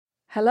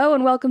Hello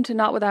and welcome to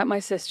Not Without My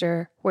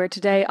Sister, where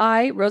today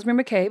I,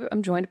 Rosemary McCabe,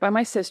 am joined by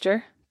my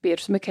sister,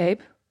 Beatrice McCabe,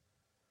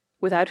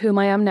 without whom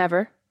I am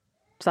never.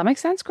 Does that make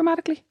sense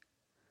grammatically?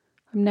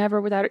 I'm never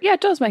without her. Yeah,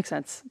 it does make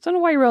sense. I don't know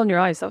why you're rolling your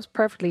eyes. That was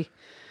perfectly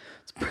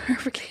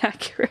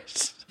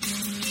accurate.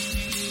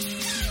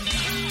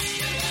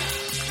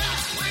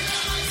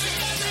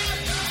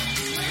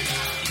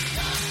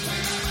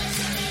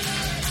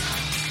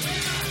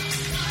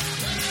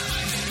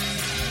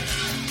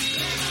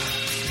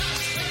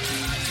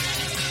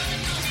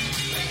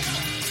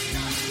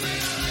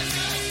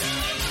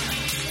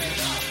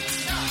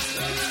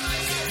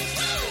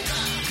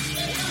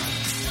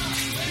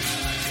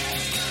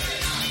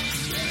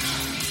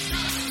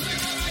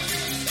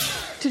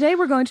 Today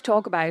we're going to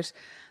talk about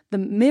the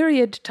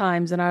myriad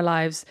times in our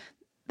lives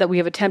that we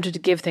have attempted to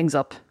give things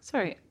up.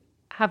 Sorry,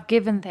 have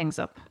given things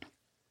up.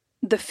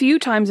 The few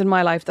times in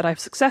my life that I've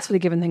successfully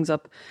given things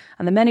up,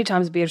 and the many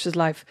times in Beatrice's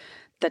life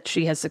that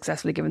she has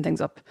successfully given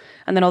things up,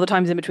 and then all the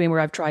times in between where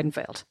I've tried and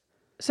failed.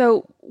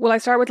 So, will I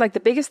start with like the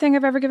biggest thing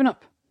I've ever given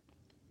up?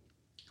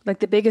 Like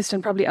the biggest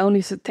and probably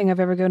only thing I've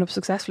ever given up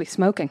successfully,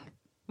 smoking.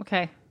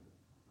 Okay.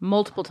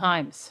 Multiple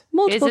times.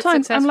 Multiple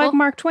times. Successful? I'm like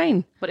Mark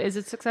Twain. But is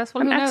it successful?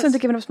 I'm excellent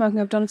at giving up smoking.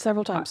 I've done it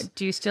several times.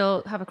 Do you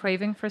still have a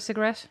craving for a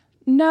cigarette?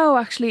 No,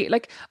 actually,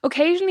 like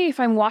occasionally if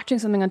I'm watching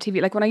something on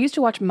TV, like when I used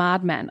to watch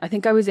Mad Men, I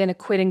think I was in a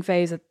quitting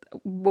phase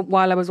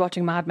while I was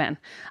watching Mad Men.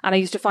 And I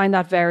used to find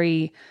that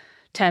very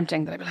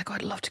tempting that I'd be like, oh,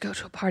 I'd love to go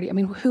to a party. I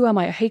mean, who am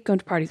I? I hate going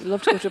to parties. I'd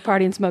love to go to a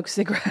party and smoke a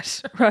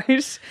cigarette,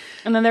 right?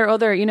 And then there are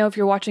other, if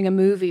you're watching a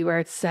movie where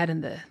it's set in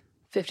the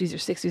 50s or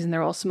 60s and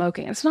they're all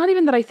smoking. And it's not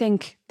even that I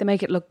think they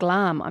make it look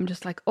glam. I'm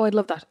just like, oh, I'd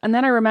love that. And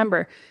then I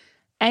remember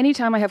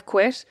anytime I have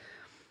quit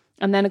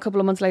and then a couple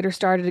of months later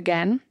started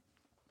again,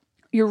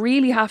 you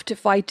really have to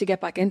fight to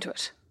get back into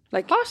it.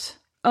 Like, what?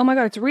 Oh my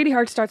God, it's really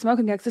hard to start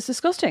smoking again because it's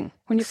disgusting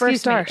when you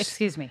first start.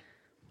 Excuse me.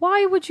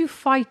 Why would you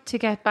fight to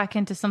get back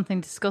into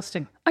something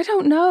disgusting? I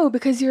don't know,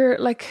 because you're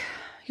like,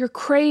 I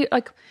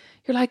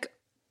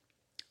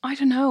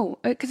don't know,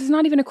 because it's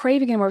not even a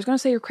craving anymore. I was going to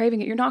say you're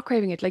craving it. You're not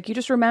craving it. Like you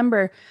just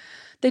remember.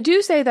 They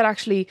do say that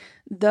actually,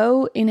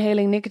 though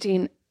inhaling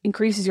nicotine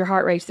increases your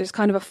heart rate, there's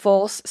kind of a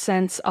false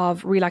sense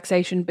of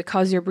relaxation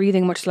because you're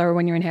breathing much slower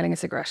when you're inhaling a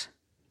cigarette.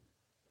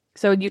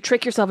 So you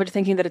trick yourself into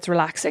thinking that it's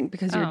relaxing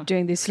because you're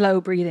doing this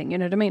slow breathing, you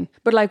know what I mean?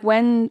 But like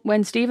when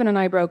Stephen and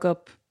I broke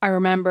up, I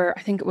remember,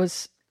 I think it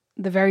was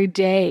the very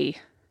day.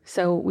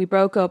 So we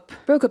broke up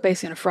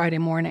basically on a Friday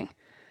morning.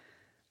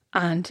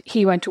 And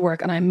he went to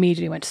work and I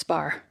immediately went to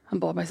Spar and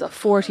bought myself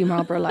 40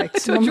 Marlboro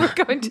Lights. I thought you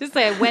were going to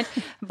say I went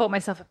and bought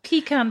myself a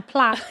pecan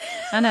plat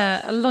and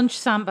a lunch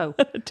sambo,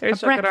 a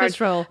breakfast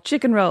roll.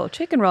 Chicken roll.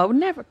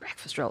 Never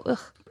breakfast roll. Ugh.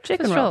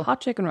 Chicken roll.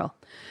 Hot chicken roll.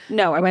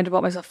 No, I went and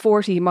bought myself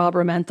 40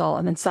 Marlboro Menthol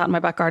and then sat in my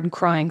back garden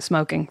crying,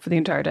 smoking for the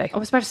entire day. I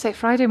was about to say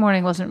Friday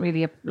morning wasn't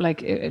really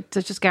it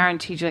just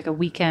guaranteed you like a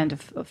weekend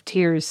of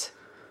tears.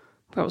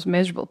 Well, it was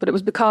miserable, but it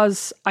was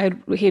because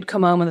he had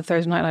come home on the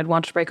Thursday night and I'd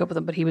wanted to break up with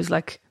him, but he was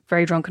like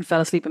very drunk and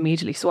fell asleep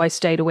immediately. So I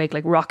stayed awake,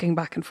 like rocking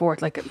back and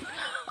forth, like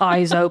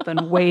eyes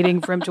open,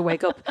 waiting for him to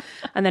wake up.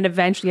 And then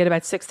eventually at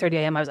about 6:30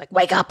 a.m. I was like,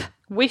 wake up.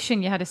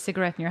 Wishing you had a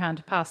cigarette in your hand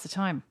to pass the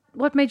time.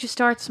 What made you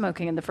start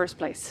smoking in the first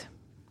place?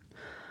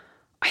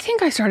 I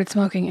think I started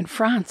smoking in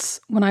France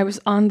when I was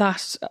on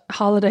that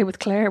holiday with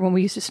Claire, when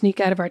we used to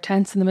sneak out of our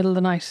tents in the middle of the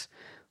night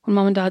when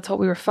Mum and Dad thought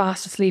we were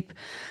fast asleep,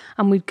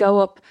 and we'd go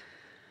up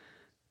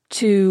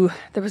to,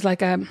 there was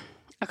like a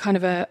kind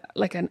of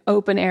an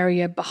open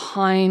area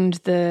behind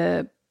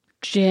the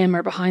gym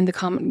or behind the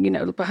common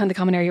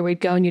area where you'd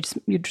go and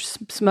you'd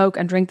smoke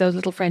and drink those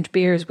little French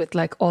beers with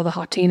like all the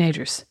hot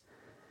teenagers.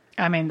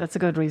 I mean, that's a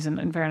good reason,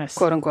 in fairness.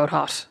 Quote unquote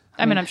hot.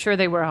 I mean, I'm sure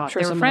they were hot.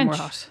 Sure, they were some French. Of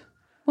them were hot.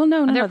 Well,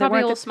 no, they were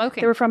probably all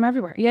smoking. They were from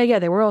everywhere. Yeah,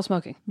 they were all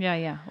smoking.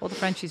 Yeah. All the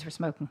Frenchies were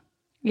smoking.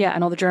 Yeah,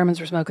 and all the Germans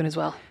were smoking as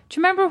well. Do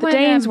you remember when the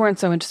Danes weren't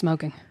so into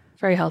smoking?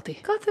 Very healthy.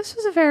 God, this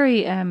was a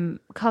very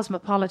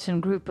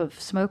cosmopolitan group of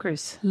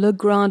smokers. Le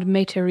Grand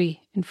Métairie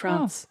in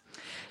France. Oh.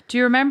 Do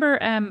you remember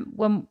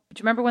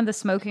when the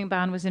smoking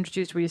ban was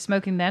introduced? Were you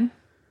smoking then?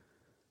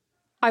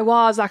 I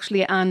was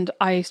actually, and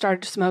I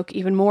started to smoke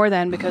even more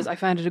then because I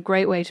found it a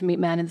great way to meet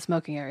men in the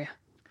smoking area.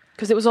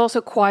 Because it was also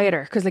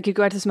quieter, because like you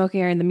go out to the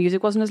smoking area and the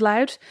music wasn't as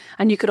loud,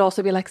 and you could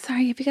also be like,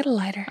 sorry, if you get a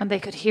lighter. And they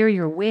could hear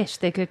your wit.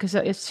 They could,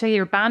 because say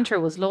your banter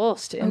was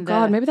lost.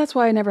 Maybe that's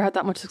why I never had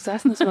that much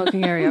success in the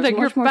smoking area. I was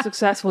much more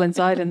successful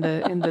inside in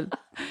the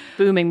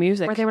booming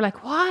music. Where they were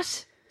like,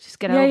 what? Just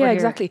get over here. Yeah,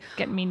 exactly.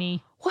 Get me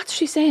knee. What's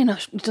she saying? Oh,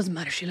 it doesn't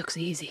matter. She looks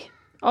easy.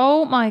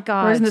 Oh my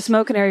God. Whereas in the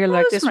smoking area,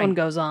 like this one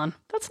goes on.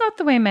 That's not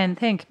the way men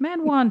think.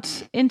 Men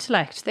want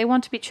intellect. They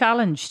want to be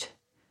challenged.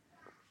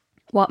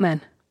 What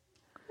men?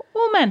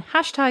 All men.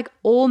 Hashtag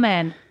all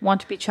men want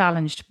to be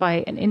challenged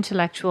by an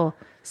intellectual,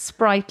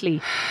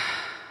 sprightly,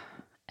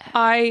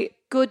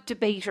 good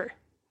debater.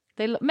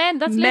 Men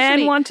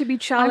want to be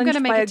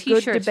challenged by a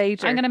good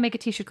debater. I'm going to make a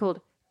t-shirt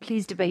called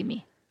 "Please Debate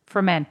Me"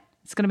 for men.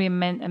 It's going to be a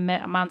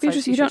man's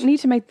t-shirt. You don't need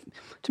to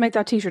make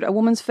that t-shirt. A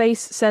woman's face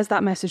says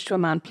that message to a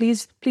man.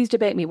 Please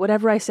debate me.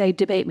 Whatever I say,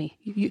 debate me.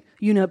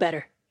 You know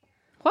better.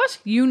 What?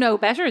 You know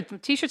better. The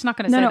T-shirt's not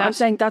going to say No, that. I'm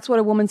saying that's what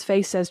a woman's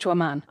face says to a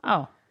man.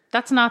 Oh,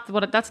 that's not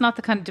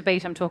the kind of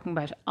debate I'm talking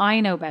about. I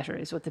know better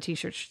is what the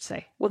T-shirt should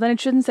say. Well, then it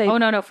shouldn't say... Oh,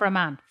 no, for a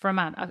man.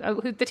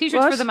 The T-shirt's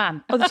What? for the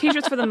man. Oh, the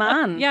T-shirt's for the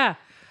man. Yeah.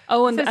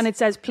 Oh, and it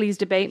says, please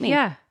debate me.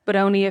 Yeah. But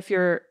only if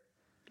you're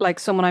like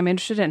someone I'm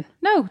interested in.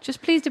 No,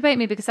 just please debate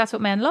me because that's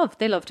what men love.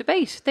 They love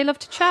debate. They love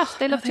to chat.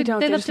 They love they don't.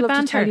 They They love just to love to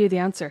banter. tell you the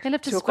answer They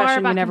love to to a spar question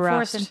you back and never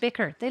forth asked. and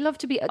bicker. They love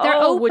to be. They're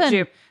Oh, open. would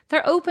you?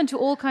 They're open to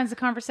all kinds of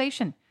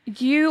conversation.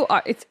 You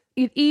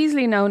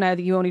easily know now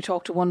that you only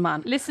talk to one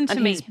man. Listen to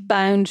and me. he's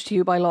bound to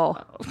you by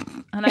law.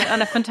 And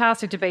a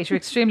fantastic debater,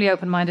 extremely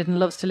open-minded and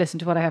loves to listen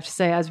to what I have to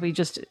say, as we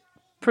just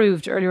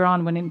proved earlier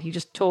on when he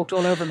just talked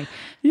all over me.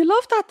 You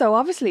love that though,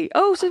 obviously.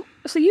 Oh,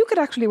 so you could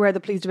actually wear the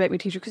Please Debate Me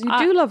t-shirt because you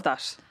do love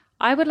that.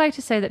 I would like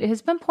to say that it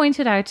has been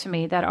pointed out to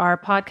me that our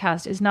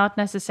podcast is not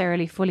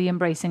necessarily fully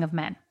embracing of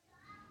men.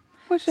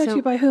 Pointed out to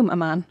you by whom? A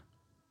man?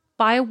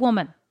 By a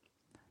woman.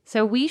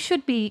 So we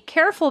should be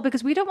careful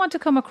because we don't want to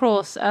come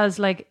across as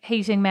like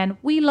hating men.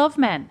 We love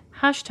men.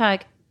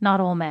 Hashtag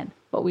not all men,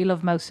 but we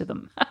love most of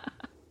them.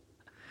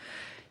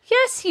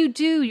 Yes, you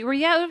do. You were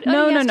yesterday.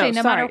 No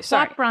matter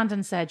what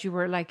Brandon said, you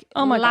were like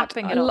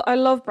lapping it up. I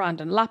love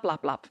Brandon.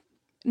 Lap.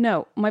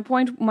 No, my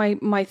point,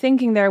 my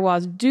thinking there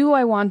was, do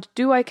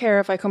I care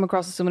if I come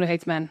across as someone who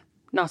hates men?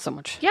 Not so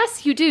much.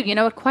 Yes, you do. You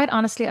know what? Quite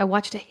honestly, I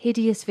watched a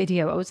hideous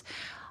video.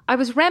 I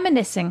was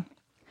reminiscing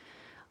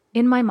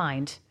in my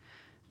mind,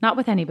 not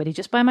with anybody,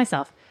 just by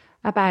myself,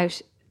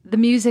 about the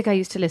music I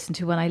used to listen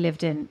to when I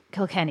lived in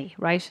Kilkenny,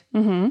 right?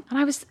 Mm-hmm. And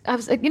I was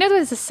like,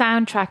 there's a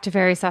soundtrack to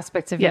various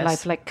aspects of your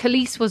life. Like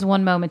Khalees was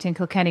one moment in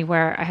Kilkenny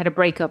where I had a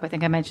breakup. I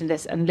think I mentioned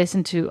this, and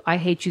listened to "I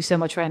Hate You So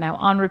Much" right now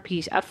on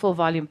repeat at full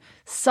volume,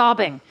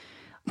 sobbing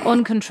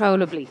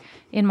uncontrollably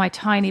in my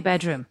tiny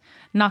bedroom,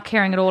 not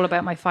caring at all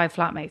about my 5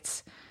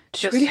 flatmates.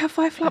 Did you really have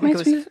 5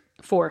 flatmates?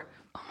 4.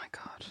 Oh my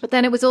God. But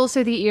then it was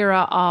also the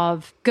era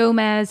of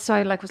Gomez. So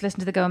I was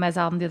listening to the Gomez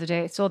album the other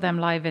day. I saw them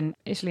live in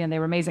Italy and they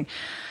were amazing.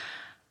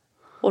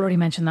 Already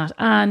mentioned that.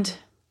 And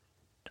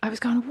I was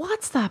going,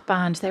 what's that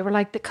band? They were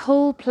like the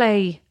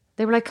Coldplay.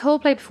 They were like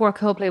Coldplay before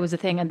Coldplay was a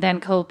thing. And then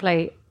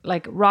Coldplay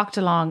like rocked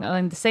along. And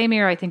in the same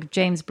era, I think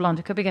James Blunt.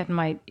 I could be getting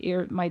my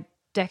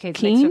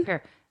decades mixed up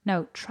here.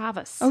 No,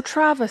 Travis. Oh,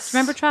 Travis.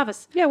 Remember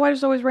Travis? Yeah, Why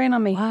Does It Always Rain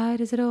on Me? Why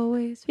does it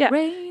always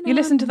rain You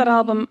listen to that me?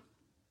 album,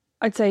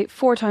 I'd say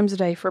 4 times a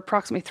day for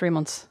approximately 3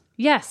 months.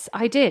 Yes,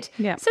 I did.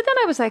 Yeah. So then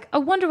I was like, I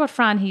wonder what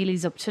Fran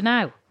Healy's up to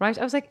now, right?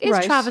 I was like, is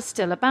Right. Travis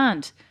still a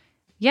band?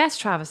 Yes,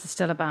 Travis is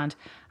still a band.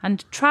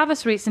 And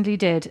Travis recently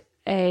did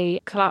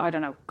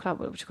what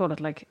would you call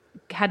it? Like,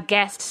 had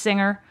guest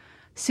singer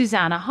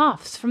Susanna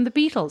Hoffs from the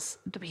Beatles,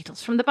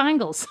 from the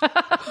Bangles.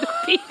 The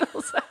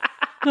Beatles.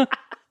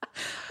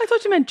 I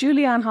thought you meant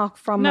Julianne Hough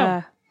from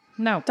No.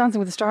 Dancing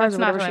with the Stars That's or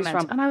not whatever what I she's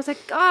meant. from. And I was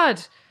like,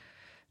 God,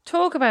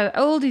 talk about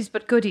oldies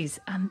but goodies.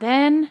 And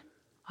then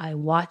I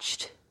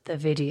watched the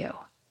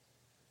video.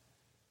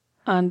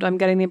 And I'm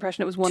getting the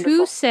impression it was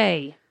wonderful. To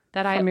say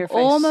that I From your face.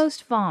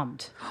 almost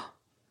vommed.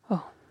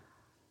 Oh.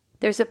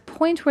 There's a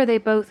point where they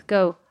both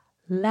go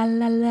la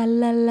la la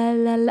la la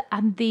la la,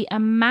 and the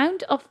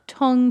amount of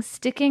tongue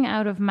sticking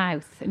out of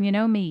mouth, and you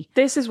know me.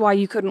 This is why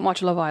you couldn't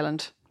watch Love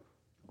Island.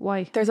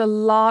 Why? There's a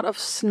lot of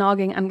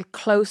snogging and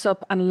close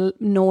up and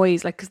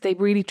noise, like because they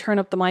really turn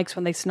up the mics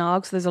when they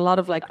snog. So there's a lot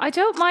of like. I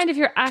don't mind if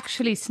you're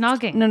actually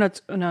snogging.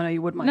 No,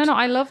 you would mind. No,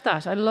 I love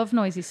that. I love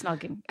noisy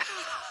snogging.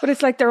 But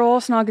it's like they're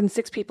all snogging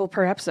 6 people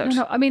per episode.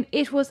 No, I mean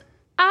it was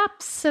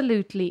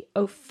absolutely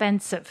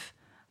offensive.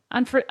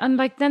 And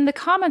like then the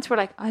comments were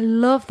like, I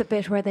love the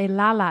bit where they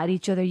la-la at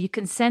each other. You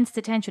can sense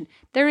the tension.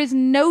 There is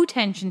no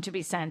tension to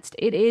be sensed.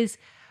 It is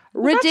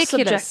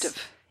ridiculous. That's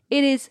subjective.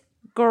 It is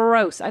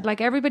gross. I'd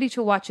like everybody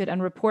to watch it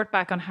and report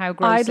back on how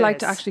gross I'd it like is.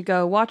 to actually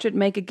go watch it,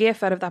 make a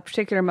GIF out of that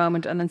particular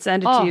moment, and then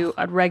send it to you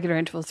at regular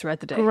intervals throughout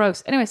the day.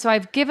 Gross. Anyway, so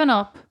I've given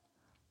up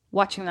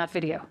watching that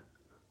video.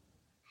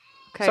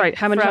 Okay, Sorry,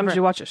 how many forever. times did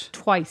you watch it?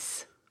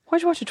 Twice.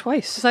 Why'd you watch it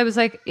twice? So I was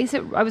like,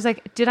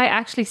 did I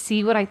actually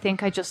see what I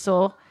think I just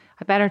saw?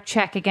 I better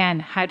check again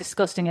how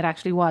disgusting it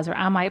actually was, or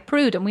am I a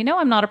prude? And we know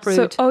I'm not a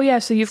prude. So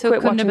you've So it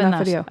quit couldn't have watching been that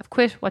video. I've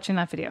quit watching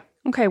that video.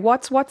 Okay,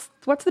 what's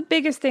the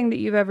biggest thing that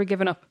you've ever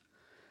given up?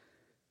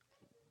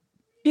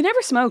 You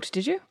never smoked,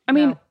 did you? I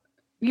mean,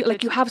 No.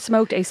 you have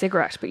smoked a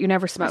cigarette, but you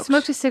never smoked. I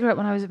smoked a cigarette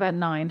when I was about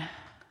 9.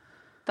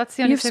 That's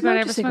the only You've cigarette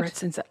I smoked ever a cigarette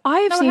smoked. since I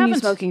have No, I seen you haven't.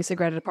 smoking a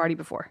cigarette at a party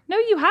before. No,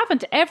 you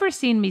haven't ever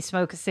seen me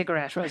smoke a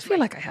cigarette, Rosemary. I feel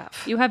like I have.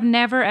 You have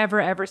never, ever,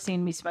 ever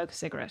seen me smoke a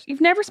cigarette. You've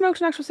never smoked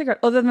an actual cigarette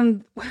other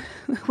than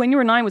when you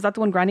were 9. Was that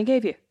the one Granny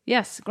gave you?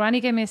 Yes, Granny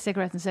gave me a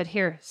cigarette and said,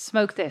 "Here,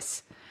 smoke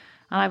this."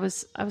 And I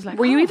was like,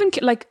 Were you even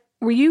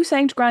were you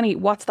saying to Granny,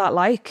 "What's that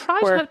like?"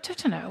 I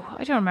don't know.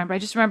 I don't remember. I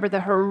just remember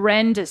the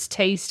horrendous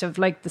taste of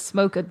like the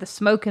smoke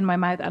in my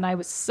mouth, and I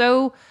was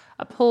so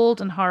appalled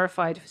and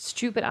horrified.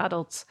 Stupid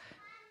adults.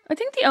 I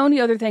think the only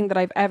other thing that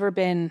I've ever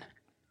been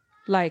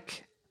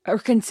like or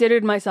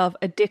considered myself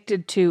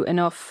addicted to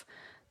enough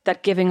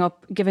that giving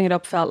it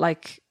up felt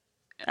like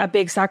a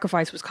big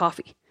sacrifice was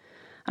coffee.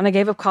 And I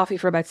gave up coffee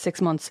for about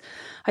 6 months.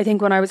 I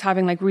think when I was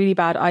having like really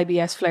bad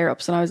IBS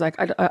flare-ups, and I was like,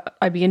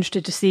 I'd be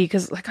interested to see,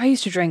 because like I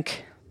used to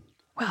drink,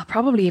 well,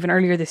 probably even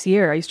earlier this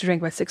year, I used to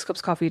drink about 6 cups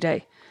of coffee a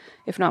day,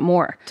 if not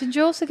more. Did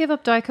you also give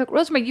up Diet Coke?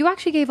 Rosemary, you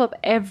actually gave up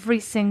every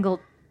single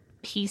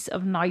piece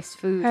of nice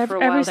food for a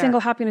while every there. single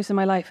happiness in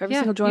my life, every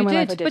single joy in my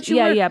life I did.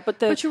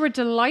 But you were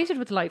delighted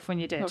with life when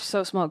you did. I was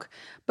so smug.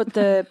 But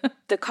the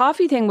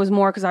coffee thing was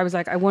more because I was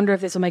like, I wonder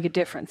if this will make a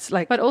difference.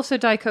 Like, but also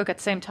Diet Coke at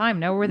the same time.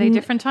 No, were they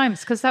different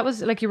times? Because that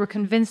was like you were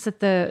convinced that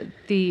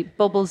the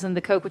bubbles in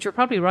the Coke, which you're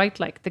probably right,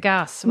 like the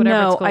gas,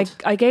 whatever it's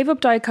called. I gave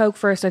up Diet Coke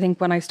first, I think,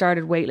 when I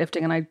started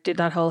weightlifting, and I did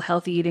that whole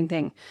healthy eating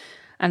thing.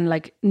 And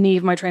like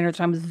Niamh, my trainer at the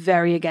time, was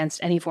very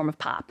against any form of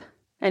pap.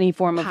 Any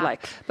form of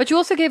like... But you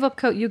also gave up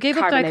Coke. You gave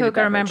up Diet Coke,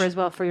 I remember, beverage. as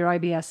well, for your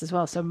IBS as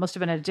well. So it must have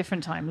been at a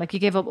different time. Like you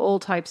gave up all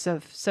types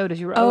of sodas.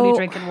 You were only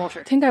drinking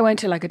water. I think I went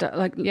to like not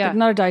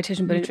a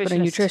dietitian, but a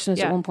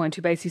nutritionist at one point,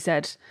 who basically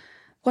said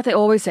what they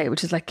always say,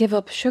 which is like, give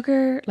up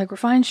sugar, like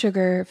refined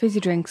sugar,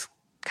 fizzy drinks,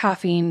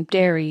 caffeine,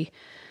 dairy,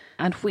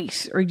 and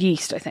wheat or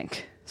yeast, I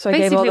think. So I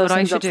gave all those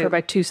things up for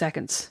about 2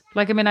 seconds.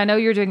 Like, I mean, I know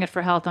you're doing it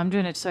for health. I'm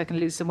doing it so I can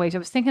lose some weight. I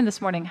was thinking this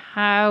morning,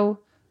 how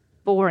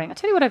boring. I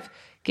tell you what, I've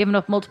given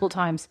up multiple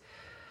times.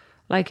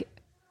 Like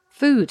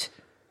food,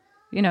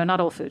 not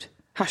all food.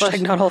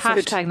 Hashtag not all food.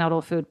 Hashtag not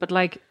all food. But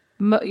like,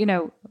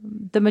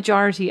 the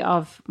majority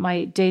of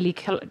my daily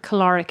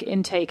caloric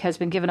intake has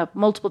been given up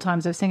multiple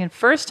times. I was thinking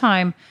first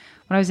time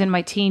when I was in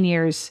my teen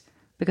years,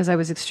 because I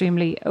was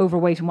extremely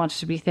overweight and wanted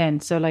to be thin.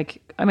 So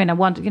like, I mean, I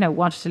wanted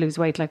to lose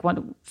weight,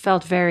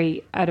 felt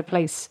very out of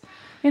place.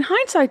 In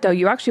hindsight, though,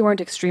 you actually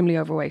weren't extremely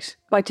overweight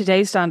by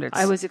today's standards.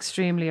 I was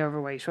extremely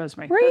overweight,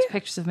 Rosemary. Were There's you?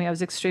 pictures of me. I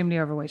was extremely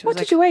overweight. What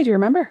did you weigh? Do you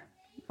remember?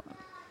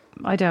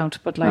 I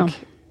don't, but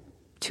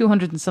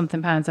 200 and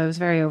something pounds. I was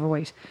very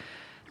overweight.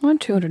 I'm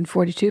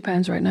 242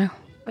 pounds right now.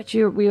 But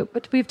we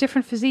have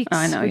different physiques.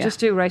 I know, we just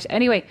do, right?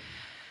 Anyway,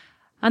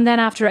 and then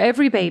after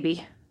every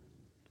baby,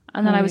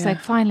 and then I was like,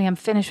 finally, I'm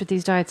finished with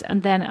these diets.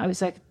 And then I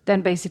was like,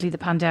 then basically the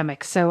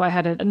pandemic. So I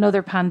had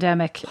another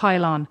pandemic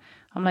pile on.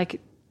 I'm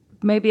like,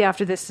 maybe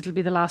after this, it'll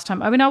be the last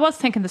time. I mean, I was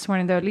thinking this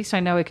morning, though, at least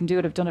I know I can do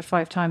it. I've done it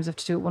 5 times. I have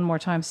to do it one more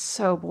time.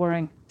 So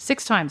boring.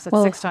 6 times.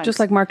 That's 6 times. Just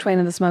like Mark Twain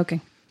and the smoking.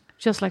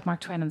 Just like Mark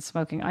Twain and the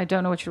smoking. I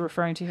don't know what you're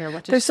referring to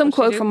here. There's some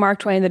quote from Mark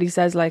Twain that he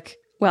says, like,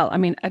 well, I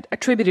mean,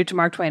 attributed to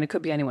Mark Twain. It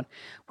could be anyone.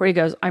 Where he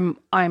goes,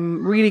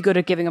 I'm really good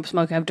at giving up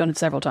smoking. I've done it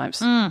several times.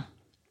 Well,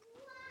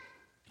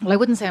 I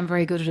wouldn't say I'm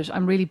very good at it.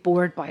 I'm really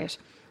bored by it.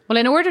 Well,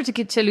 in order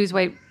to lose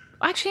weight,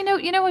 actually, no,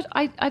 you know what?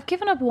 I've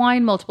given up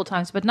wine multiple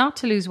times, but not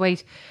to lose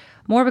weight.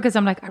 More because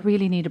I'm like, I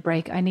really need a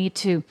break. I need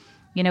to,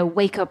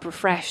 wake up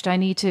refreshed. I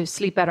need to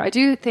sleep better. I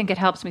do think it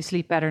helps me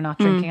sleep better not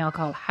drinking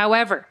alcohol.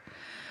 However,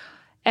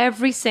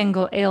 every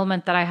single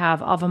ailment that I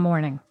have of a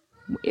morning,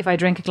 if I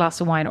drink a glass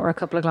of wine or a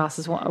couple of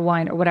glasses of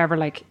wine or whatever,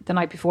 like the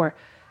night before,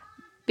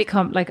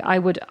 become like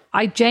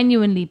I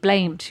genuinely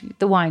blamed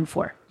the wine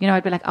for.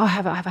 I'd be like, oh, I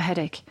have a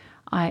headache.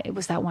 It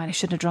was that wine. I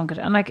shouldn't have drunk it.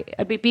 And like,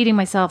 I'd be beating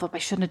myself up. I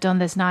shouldn't have done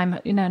this. Now I'm,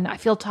 and I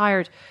feel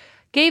tired.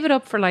 Gave it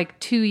up for like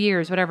 2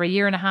 years, whatever, a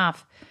year and a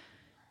half.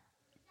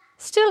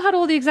 Still had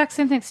all the exact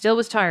same things. Still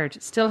was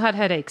tired. Still had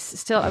headaches.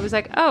 Still, I was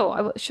like, oh,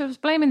 I was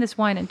blaming this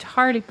wine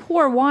entirely.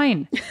 Poor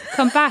wine.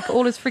 Come back.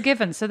 All is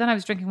forgiven. So then I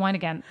was drinking wine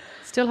again.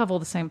 Still have all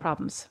the same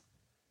problems.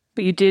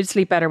 But you did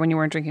sleep better when you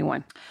weren't drinking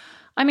wine.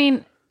 I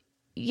mean,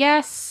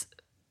 yes,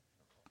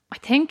 I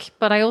think.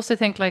 But I also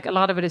think like a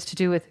lot of it is to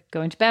do with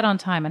going to bed on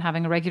time and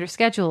having a regular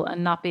schedule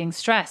and not being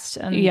stressed.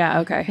 And, yeah,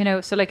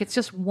 okay. So like it's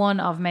just one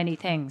of many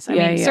things. I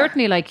mean,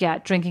 certainly like,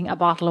 drinking a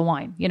bottle of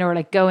wine, or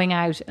like going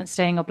out and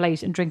staying up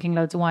late and drinking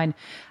loads of wine.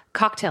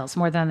 Cocktails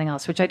more than anything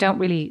else, which I don't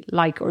really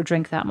like or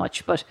drink that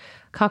much. But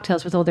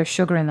cocktails with all their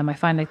sugar in them, I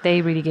find like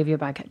they really give you a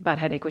bad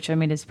headache, which I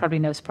mean is probably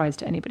no surprise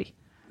to anybody.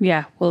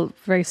 Yeah, well,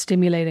 very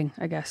stimulating,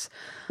 I guess.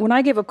 When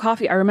I gave up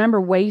coffee, I remember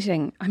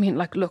waiting. I mean,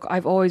 like, look,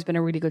 I've always been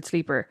a really good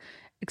sleeper,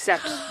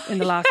 except in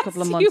the last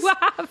couple of months. You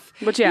have.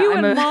 But yeah, you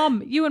and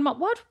mom.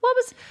 What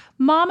was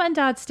mom and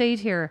dad stayed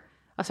here?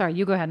 Oh, sorry,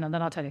 you go ahead and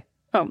then I'll tell you.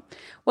 Oh,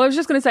 well, I was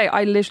just going to say,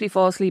 I literally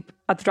fall asleep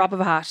at the drop of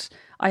a hat.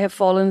 I have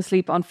fallen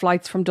asleep on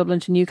flights from Dublin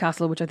to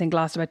Newcastle, which I think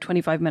last about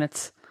 25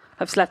 minutes.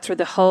 I've slept through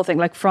the whole thing,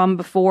 like from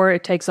before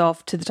it takes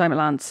off to the time it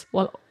lands.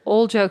 Well,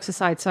 all jokes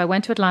aside, so I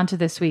went to Atlanta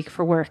this week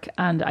for work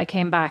and I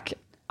came back.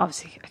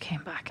 Obviously, I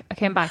came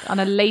back on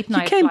a late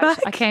night flight.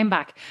 I came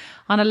back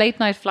on a late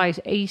night flight.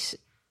 It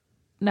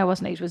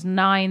wasn't 8. It was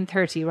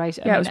 9:30, right?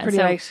 Yeah, it was pretty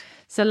late.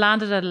 So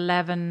landed at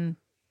 11.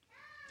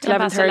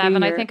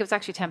 11:30. I think it was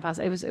actually 10 past.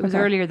 It was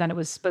earlier than it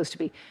was supposed to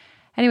be.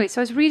 Anyway,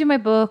 so I was reading my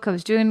book. I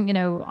was doing,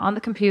 on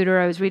the computer.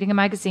 I was reading a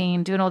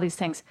magazine, doing all these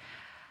things.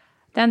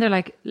 Then they're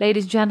like,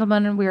 ladies and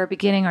gentlemen, we are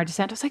beginning our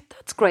descent. I was like,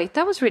 that's great.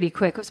 That was really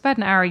quick. It was about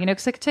an hour,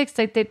 because like, it takes,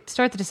 they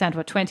start the descent,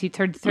 20,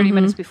 30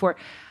 minutes before.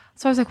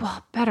 So I was like,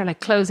 well, better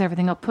like close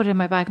everything up, put it in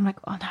my bag. I'm like,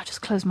 oh, now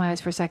just close my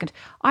eyes for a second.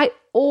 I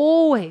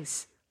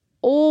always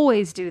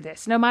do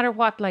this. No matter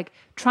what, like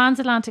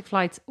transatlantic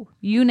flights,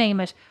 you name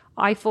it,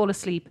 I fall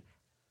asleep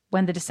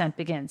when the descent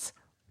begins.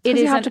 It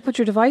you is have to put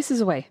your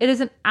devices away. It is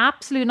an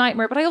absolute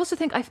nightmare. But I also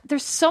think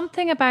there's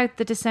something about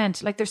The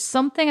Descent. Like there's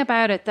something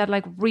about it that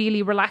like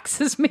really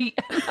relaxes me.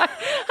 And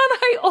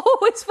I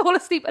always fall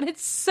asleep. And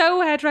it's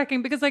so head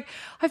wrecking because like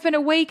I've been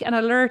awake and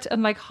alert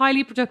and like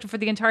highly productive for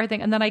the entire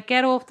thing. And then I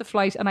get off the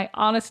flight and I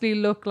honestly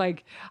look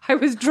like I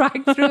was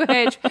dragged through a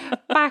hedge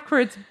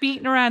backwards,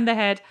 beaten around the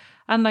head.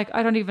 And like,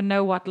 I don't even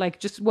know what, like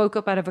just woke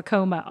up out of a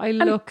coma. I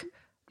look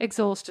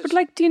exhausted. But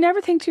like, do you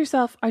never think to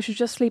yourself, I should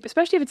just sleep,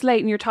 especially if it's late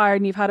and you're tired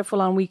and you've had a full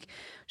on week?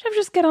 Should I ever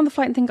just get on the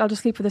flight and think I'll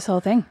just sleep for this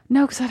whole thing?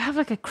 No, because I'd have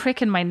like a crick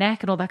in my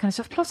neck and all that kind of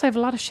stuff. Plus I have a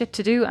lot of shit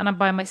to do and I'm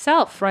by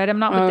myself, right? I'm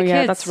not with the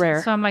kids. That's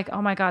rare. So I'm like,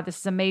 oh my God, this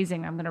is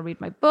amazing. I'm going to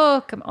read my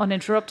book. I'm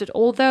uninterrupted.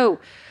 Although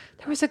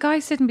there was a guy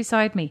sitting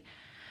beside me.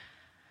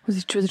 Was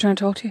he trying to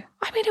talk to you?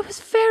 I mean, it was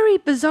very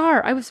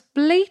bizarre. I was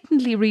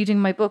blatantly reading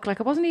my book. Like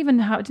I didn't even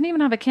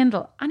have a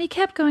Kindle. And he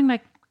kept going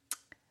like,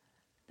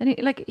 then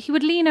he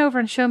would lean over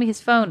and show me his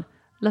phone.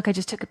 Look, I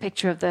just took a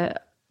picture of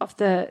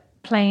the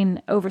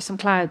plane over some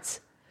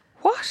clouds.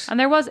 What? And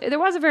there was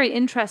a very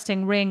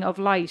interesting ring of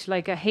light,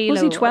 like a halo.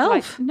 Was he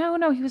 12?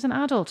 No, he was an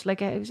adult.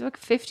 He was like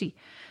 50.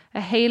 A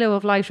halo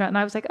of light around. And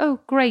I was like, oh,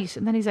 great.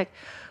 And then he's like,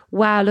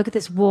 wow, look at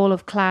this wall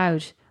of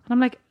cloud.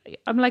 And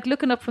I'm like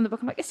looking up from the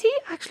book. I'm like, is he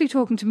actually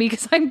talking to me?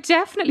 Because I'm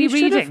definitely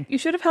reading. You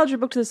should have held your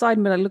book to the side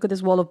and been like, look at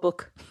this wall of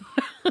book.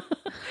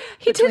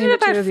 He did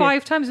it about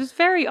 5 times. It was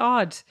very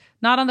odd.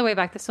 Not on the way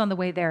back. This is on the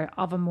way there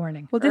of a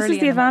morning. Well, this is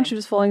the advantage of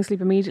just falling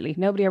asleep immediately.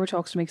 Nobody ever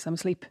talks to me because I'm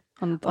asleep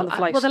on the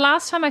flight. Well, the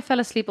last time I fell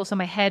asleep, also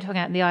my head hung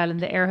out in the aisle and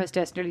the air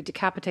hostess nearly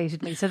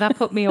decapitated me. So that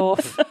put me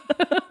off.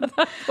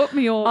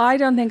 I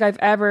don't think I've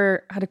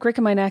ever had a crick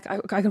in my neck.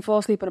 I can fall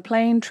asleep on a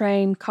plane,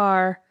 train,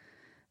 car,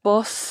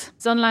 bus.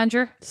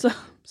 Sunlounger.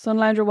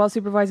 Sunlounger while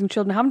supervising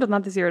children. I haven't done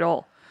that this year at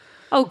all.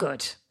 Oh,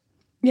 good.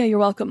 Yeah, you're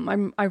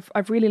welcome.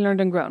 I've really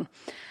learned and grown.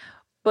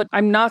 But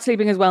I'm not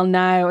sleeping as well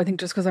now, I think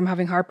just because I'm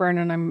having heartburn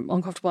and I'm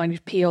uncomfortable. I need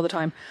to pee all the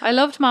time. I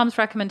loved Mom's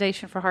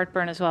recommendation for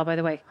heartburn as well, by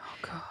the way. Oh,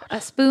 God. A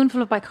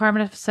spoonful of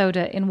bicarbonate of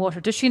soda in water.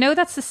 Does she know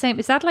that's the same?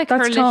 Is that like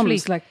that's her Tums,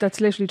 literally? like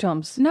that's literally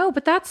Tums. No,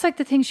 but that's like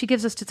the thing she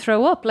gives us to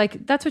throw up.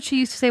 Like that's what she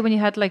used to say when you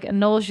had like a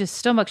nauseous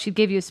stomach. She'd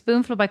give you a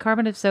spoonful of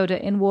bicarbonate of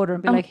soda in water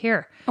and be like,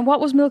 here. And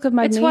what was milk of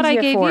magnesia It's what I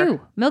gave for?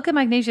 you. Milk of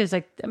magnesia is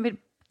like, I mean,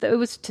 it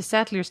was to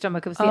settle your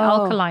stomach. It was the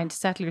alkaline to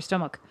settle your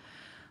stomach.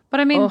 But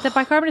I mean, the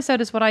bicarbonate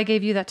soda is what I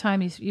gave you that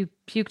time you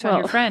puked on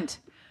your friend.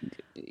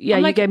 Yeah,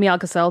 you gave me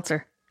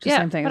Alka-Seltzer.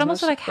 Same thing. But I'm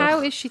also like,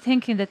 how is she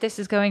thinking that this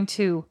is going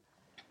to...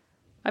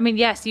 I mean,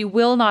 yes, you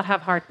will not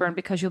have heartburn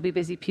because you'll be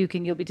busy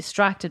puking. You'll be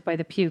distracted by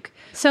the puke.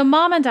 So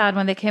Mom and Dad,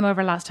 when they came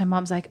over last time,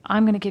 Mom's like,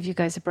 I'm going to give you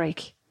guys a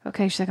break.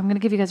 Okay, she's like, I'm going to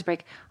give you guys a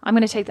break. I'm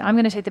going to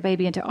take the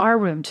baby into our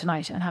room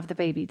tonight and have the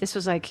baby. This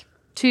was like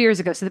 2 years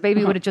ago. So the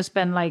baby would have just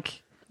been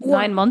like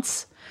 9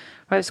 months.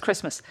 Or it was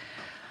Christmas.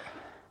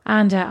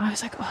 And I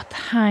was like, oh,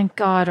 thank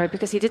God, right?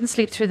 Because he didn't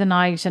sleep through the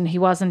night and he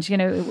wasn't,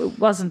 it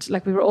wasn't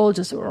like we were all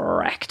just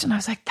wrecked. And I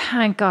was like,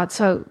 thank God.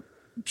 So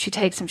she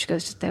takes him, she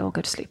goes, they all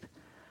go to sleep.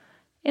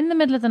 In the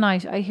middle of the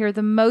night, I hear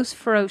the most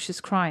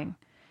ferocious crying.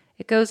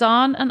 It goes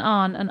on and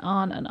on and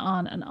on and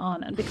on and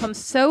on and becomes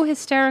so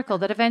hysterical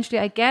that eventually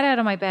I get out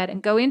of my bed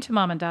and go into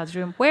Mom and Dad's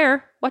room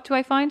where, what do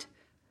I find?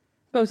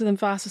 Both of them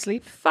fast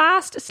asleep.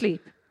 Fast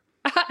asleep.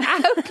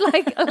 Out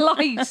like a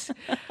light.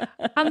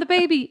 And the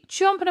baby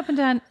jumping up and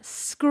down,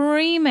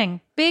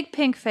 screaming, big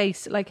pink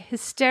face, like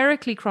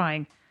hysterically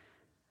crying.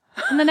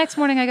 And the next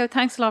morning I go,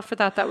 thanks a lot for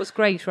that. That was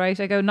great, right?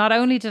 I go, not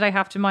only did I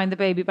have to mind the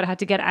baby, but I had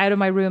to get out of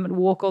my room and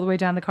walk all the way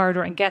down the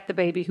corridor and get the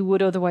baby who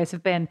would otherwise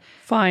have been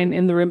fine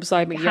in the room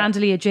beside me.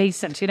 Handily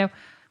adjacent,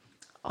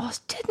 Oh,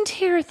 didn't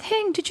hear a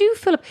thing. Did you,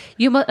 Philip?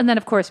 And then,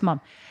 of course,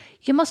 Mom,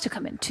 you must have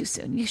come in too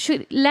soon. You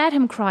should let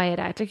him cry it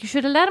out. Like, you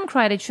should have let him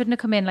cry it out. You shouldn't have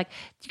come in. Like,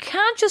 you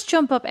can't just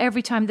jump up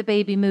every time the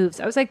baby moves.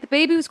 I was like, the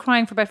baby was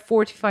crying for about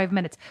 45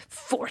 minutes.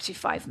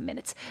 45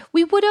 minutes.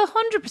 We would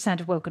 100%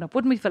 have woken up,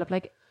 wouldn't we, Philip?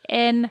 Like,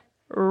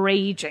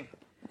 enraging.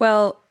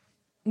 Well,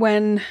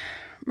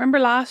 remember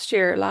last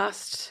year,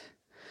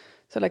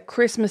 so like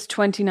Christmas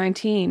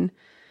 2019,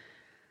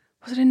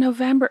 was it in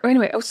November?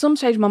 Anyway, at some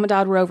stage Mum and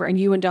Dad were over and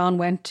you and Dawn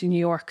went to New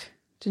York.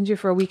 Didn't you,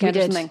 for a weekend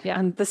or something? Yeah.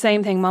 And the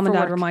same thing, Mum and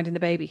Dad work. were minding the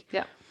baby.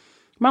 Yeah.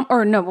 Mum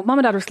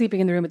and Dad were sleeping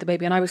in the room with the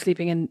baby and I was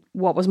sleeping in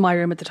what was my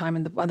room at the time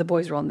and the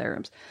boys were on their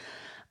rooms.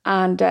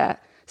 And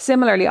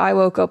similarly, I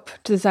woke up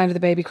to the sound of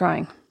the baby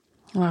crying.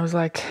 And I was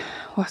like,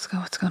 what's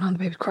going on? The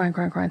baby's crying.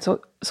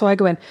 So I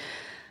go in.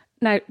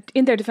 Now,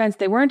 in their defence,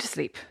 they weren't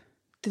asleep.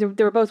 They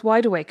were both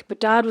wide awake, but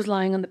Dad was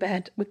lying on the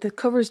bed with the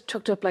covers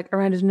tucked up like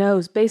around his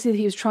nose. Basically,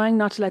 he was trying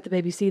not to let the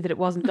baby see that it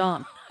wasn't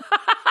gone.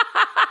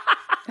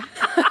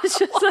 It's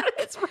just what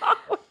is wrong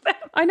with them?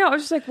 I know. I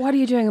was just like, what are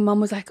you doing? And Mum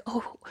was like,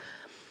 oh,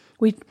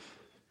 we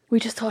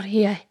just thought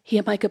he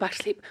might go back to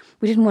sleep.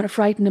 We didn't want to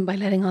frighten him by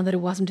letting on that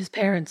it wasn't his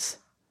parents.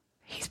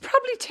 He's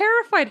probably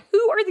terrified.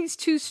 Who are these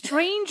two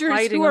strangers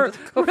Hiding who are under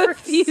the covers.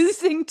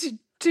 refusing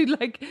to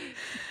like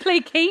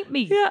placate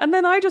me? Yeah, and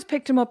then I just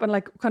picked him up and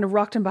like kind of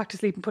rocked him back to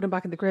sleep and put him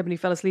back in the crib and he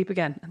fell asleep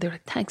again. And they were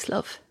like, thanks,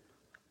 love.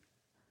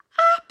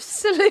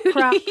 Absolutely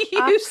Crap.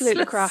 useless.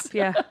 Absolutely crap,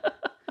 yeah.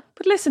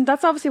 But listen,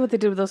 that's obviously what they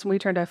did with us and we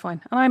turned out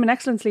fine. And I'm an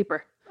excellent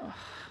sleeper.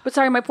 But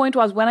sorry, my point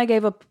was when I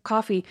gave up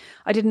coffee,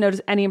 I didn't notice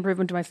any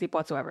improvement to my sleep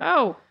whatsoever.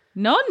 Oh,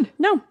 none?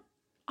 No.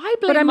 I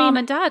blame mom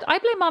and dad. I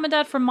blame mom and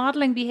dad for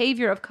modelling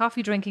behaviour of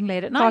coffee drinking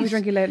late at night. Coffee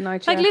drinking late at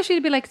night, Like literally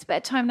it'd be like, it's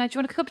bedtime now. Do you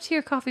want a cup of tea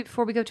or coffee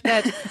before we go to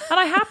bed? And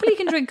I happily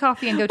can drink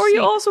coffee and go to Or sleep.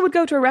 you also would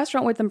go to a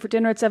restaurant with them for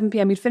dinner at 7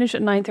 p.m. You'd finish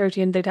at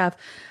 9:30 and they'd have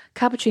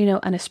cappuccino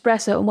and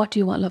espresso. And what do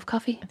you want, love?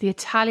 Coffee? The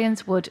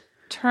Italians would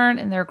turn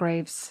in their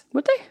graves.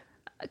 Would they?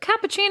 A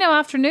cappuccino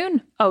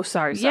afternoon. Oh,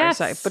 sorry.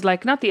 Yes. But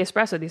like not the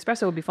espresso. The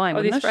espresso would be fine,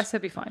 Oh, the wouldn't it? espresso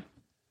would be fine.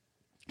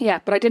 Yeah,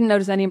 but I didn't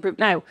notice any improvement.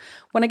 Now,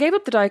 when I gave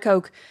up the Diet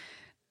Coke,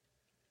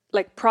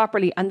 like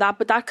properly,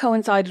 but that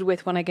coincided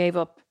with when I gave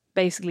up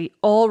basically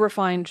all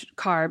refined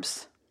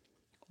carbs,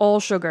 all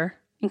sugar,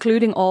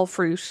 including all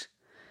fruit.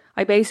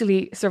 I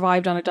basically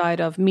survived on a diet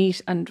of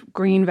meat and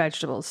green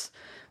vegetables,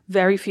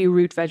 very few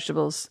root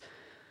vegetables,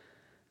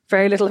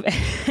 very little of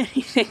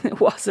anything that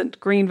wasn't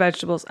green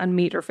vegetables and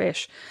meat or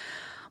fish.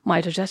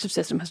 My digestive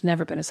system has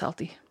never been as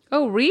healthy.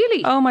 Oh,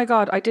 really? Oh my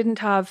God, I didn't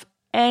have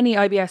any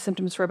IBS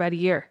symptoms for about a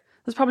year.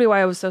 That's probably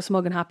why I was so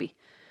smug and happy.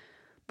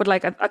 But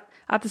like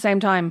at the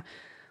same time,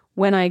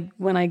 when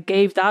I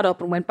gave that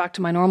up and went back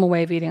to my normal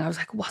way of eating, I was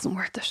like, it wasn't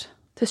worth it.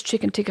 This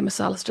chicken tikka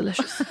masala is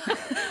delicious.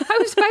 I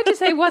was about to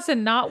say, was it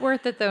not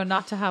worth it though,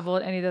 not to have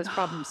any of those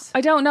problems?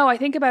 I don't know. I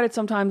think about it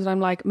sometimes and I'm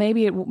like,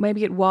 maybe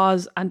it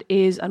was and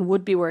is and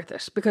would be worth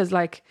it. Because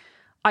like,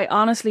 I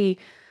honestly,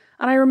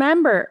 and I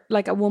remember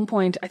like at one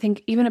point, I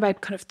think even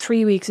about kind of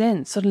 3 weeks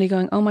in, suddenly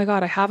going, oh my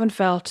God, I haven't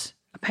felt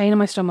a pain in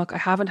my stomach. I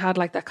haven't had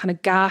like that kind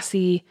of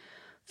gassy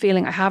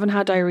feeling. I haven't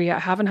had diarrhea. I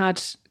haven't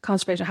had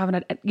constipation. I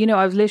haven't had,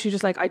 I was literally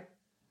just like,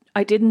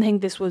 I didn't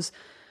think this was,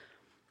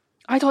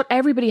 I thought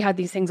everybody had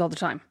these things all the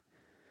time.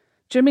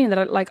 Do you know what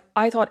I mean? That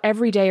I thought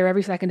every day or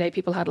every second day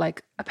people had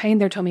like a pain in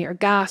their tummy or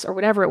gas or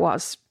whatever it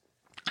was.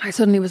 I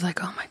suddenly was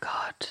like, oh my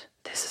God,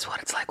 this is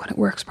what it's like when it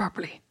works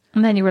properly.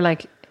 And then you were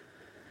like,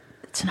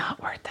 it's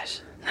not worth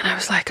it. And I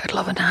was like, I'd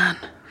love a nan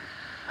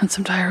and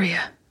some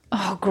diarrhea.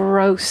 Oh,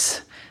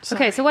 gross. Sorry.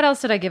 Okay, so what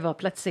else did I give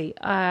up? Let's see.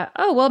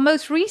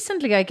 Most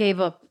recently I gave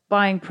up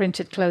buying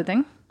printed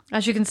clothing.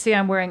 As you can see,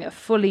 I'm wearing a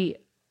fully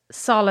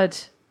solid,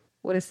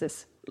 what is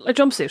this? A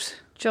jumpsuit.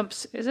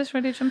 Is this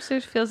really a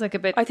jumpsuit? Feels like a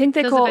bit, I think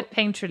they feels call a bit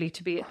painterly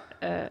to be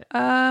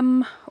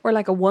or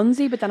like a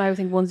onesie, but then I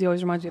think onesie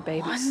always reminds me of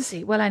babies.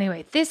 onesie. Well,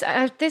 anyway, this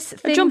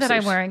thing that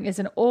I'm wearing is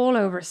an all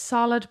over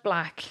solid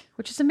black,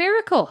 which is a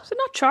miracle. Is it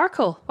not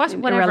charcoal?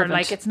 Whatever, Irrelevant.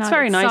 like it's not. It's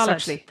very nice, solid.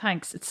 actually.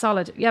 Thanks, it's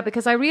solid. Yeah,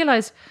 because I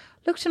realized,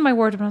 looked in my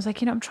wardrobe and I was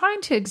like, I'm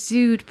trying to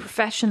exude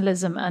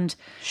professionalism and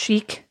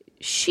Chic.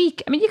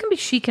 chic. I mean, you can be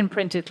chic in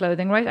printed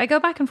clothing, right? I go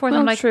back and forth.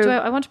 Well, I'm like, true.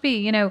 I want to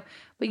be,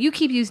 but you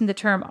keep using the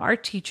term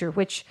art teacher,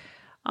 which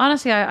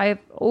honestly, I've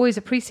always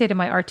appreciated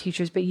my art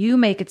teachers, but you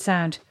make it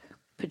sound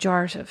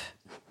pejorative.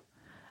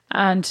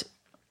 And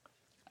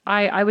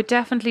I would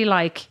definitely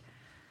like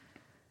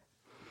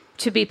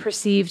to be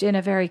perceived in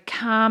a very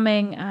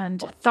calming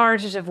and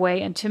authoritative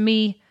way. And to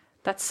me,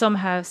 that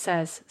somehow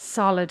says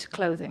solid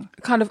clothing.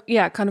 Kind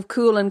of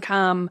cool and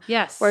calm.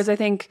 Yes. Whereas I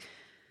think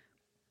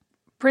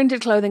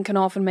printed clothing can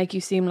often make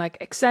you seem like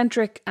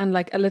eccentric and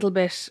like a little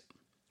bit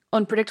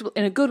unpredictable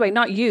in a good way.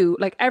 Not you,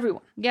 like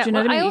everyone. Yeah. Do you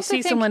know what I mean? You also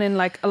see think someone in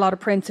like a lot of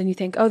prints and you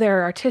think, oh,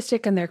 they're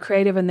artistic and they're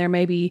creative and they're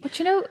maybe... But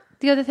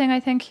the other thing I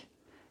think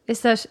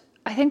is that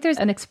I think there's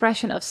an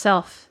expression of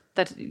self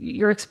that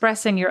you're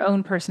expressing your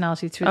own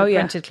personality through the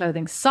printed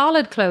clothing.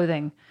 Solid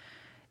clothing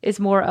is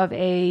more of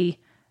a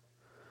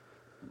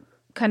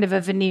kind of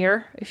a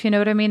veneer, if you know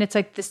what I mean. It's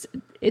like this.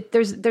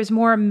 There's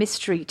more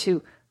mystery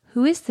to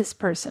who is this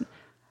person.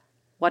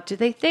 What do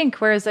they think?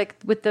 Whereas like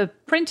with the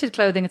printed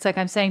clothing, it's like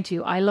I'm saying to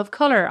you, I love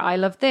color, I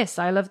love this,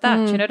 I love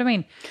that. Do you know what I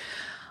mean?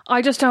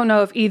 I just don't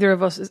know if either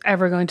of us is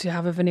ever going to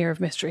have a veneer of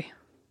mystery,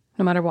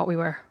 no matter what we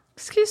wear.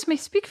 Excuse me,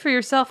 speak for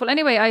yourself. Well,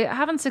 anyway, I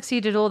haven't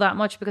succeeded all that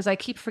much because I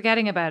keep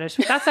forgetting about it.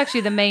 That's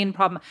actually the main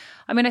problem.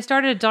 I mean, I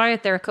started a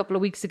diet there a couple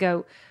of weeks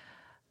ago,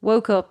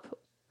 woke up,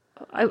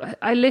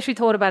 I literally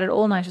thought about it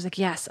all night. I was like,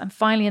 yes, I'm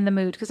finally in the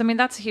mood. Because I mean,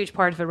 that's a huge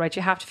part of it, right?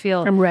 You have to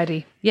feel... I'm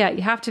ready. Yeah,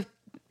 you have to,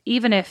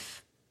 even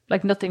if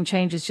like nothing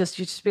changes, you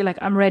just be like,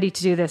 I'm ready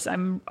to do this.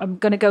 I'm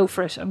going to go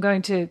for it. I'm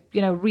going to,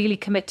 really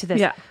commit to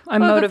this. Yeah,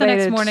 I'm Woke up motivated.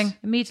 the next morning,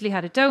 immediately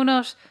had a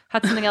donut,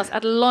 had something else.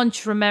 At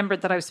lunch,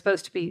 remembered that I was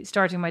supposed to be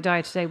starting my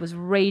diet today, was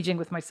raging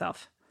with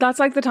myself. That's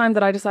like the time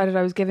that I decided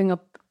I was giving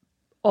up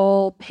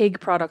all pig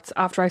products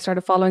after I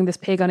started following this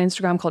pig on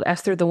Instagram called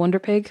Esther the Wonder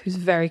Pig, who's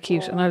very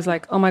cute. And I was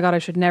like, oh my God, I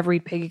should never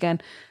eat pig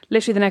again.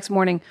 Literally the next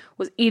morning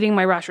was eating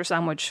my rasher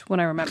sandwich when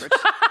I remembered.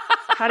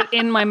 Had it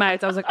in my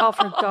mouth. I was like, oh,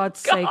 for God's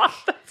sake.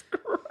 That's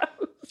gross.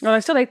 Well, I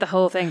still ate the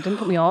whole thing. Didn't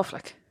put me off.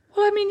 Like,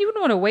 Well, I mean, you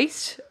wouldn't want to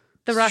waste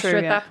the It's rasher true,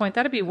 at yeah. that point.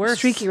 That'd be worse.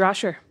 streaky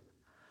rasher.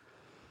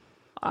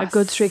 A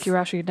good streaky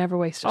rasher. You'd never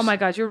waste it. Oh my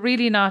God, you're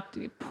really not...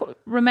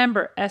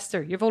 Remember,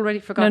 Esther, you've already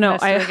No, forgotten no.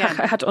 Esther I again.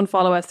 had to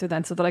unfollow Esther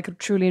then so that I could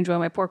truly enjoy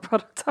my pork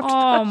products after that.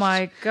 Oh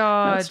my No,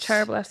 God. it's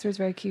terrible. Esther is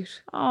very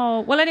cute.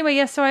 Oh, well, anyway,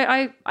 yes. So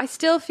I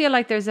still feel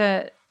like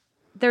I'm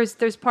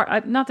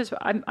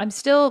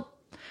still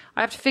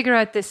I have to figure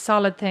out this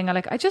solid thing.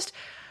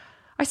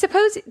 I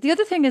suppose the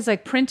other thing is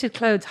like printed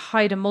clothes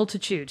hide a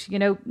multitude, you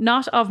know,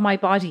 not of my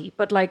body,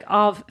 but like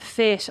of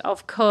fit,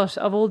 of cut,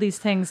 of all these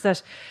things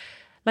that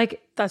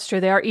like. That's true.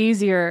 They are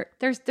easier.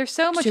 There's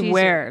so much to easier.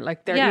 wear.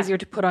 Like they're easier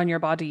to put on your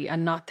body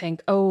and not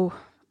think, oh,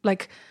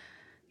 like,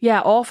 yeah,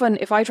 often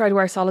if I try to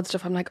wear solid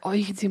stuff, I'm like, oh,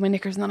 you can see my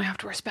knickers and then I have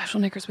to wear special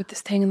knickers with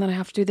this thing and then I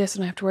have to do this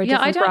and I have to wear a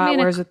different bra.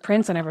 Whereas with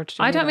prints, I never have to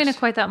do I don't mean it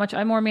quite that much.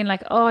 I more mean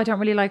like, oh, I don't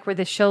really like where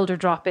this shoulder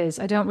drop is.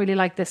 I don't really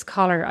like this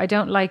collar. I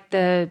don't like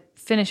the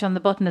finish on the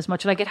button as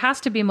much. Like it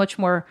has to be much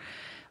more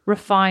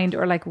refined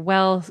or like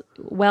well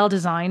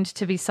designed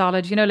to be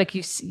solid. You know, like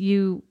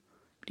you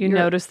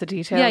notice the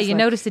details. Yeah, you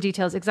notice the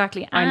details,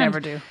 exactly. I never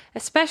do.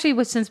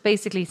 Especially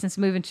since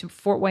moving to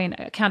Fort Wayne,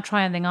 I can't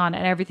try anything on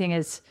and everything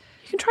is...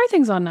 You can try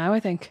things on now, I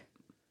think.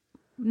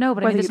 No,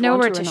 but I mean, there's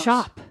nowhere to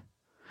shop.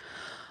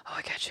 Oh,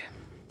 I get you.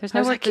 There's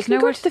nowhere. You can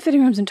go to the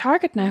fitting rooms in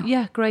Target now.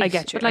 Yeah, great. I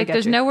get you. But like,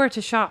 there's nowhere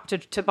to shop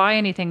to buy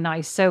anything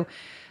nice. So,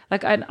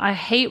 like, I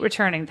hate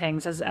returning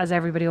things, as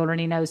everybody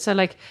already knows. So,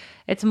 like,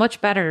 it's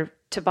much better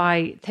to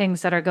buy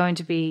things that are going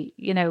to be,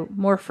 you know,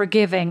 more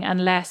forgiving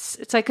and less.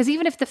 It's like, because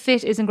even if the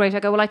fit isn't great, I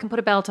go, well, I can put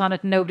a belt on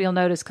it and nobody will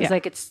notice because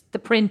like the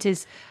print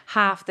is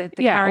half the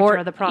character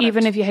of the product.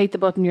 Even if you hate the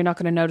button, you're not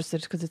going to notice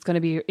it because it's going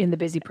to be in the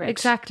busy print.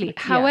 Exactly. Like,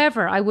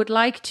 However, I would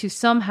like to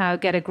somehow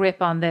get a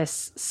grip on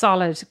this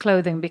solid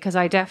clothing because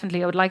I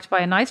would like to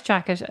buy a nice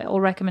jacket.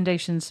 All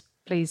recommendations,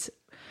 please.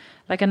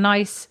 Like a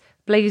nice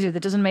blazer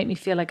that doesn't make me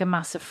feel like a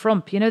massive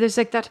frump. You know, there's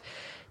like that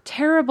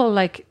terrible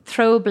like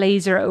throw a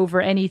blazer over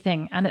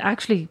anything, and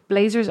actually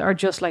blazers are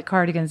just like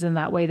cardigans in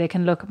that way. They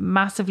can look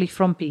massively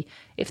frumpy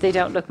if they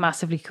don't look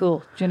massively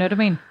cool. Do you know what I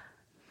mean?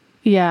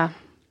 Yeah.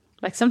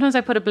 Like sometimes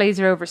I put a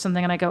blazer over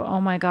something and I go,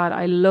 oh my god,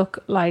 I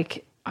look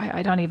like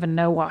I don't even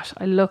know what.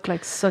 I look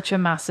like such a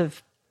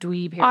massive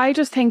dweeb here. I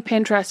just think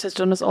Pinterest has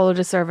done us all a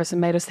disservice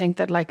and made us think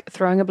that like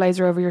throwing a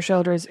blazer over your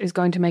shoulders is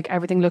going to make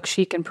everything look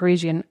chic and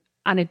Parisian,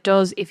 and it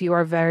does if you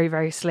are very,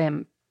 very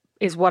slim,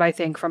 is what I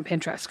think from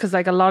Pinterest. Because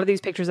like a lot of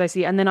these pictures I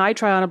see, and then I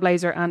try on a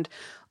blazer, and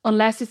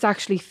unless it's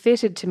actually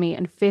fitted to me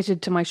and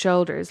fitted to my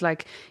shoulders,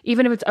 like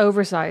even if it's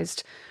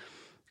oversized,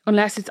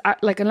 unless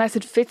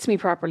it fits me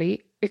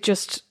properly, it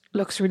just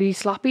looks really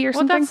sloppy or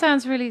something. That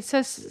sounds really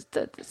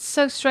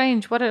so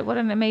strange. What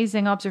an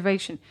amazing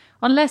observation.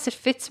 Unless it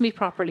fits me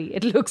properly,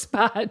 it looks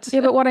bad. Yeah,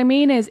 but what I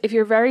mean is if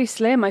you're very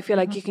slim, I feel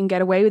like you can get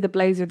away with a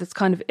blazer that's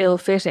kind of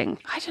ill-fitting.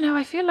 I don't know.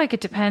 I feel like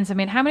it depends. I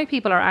mean, how many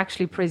people are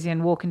actually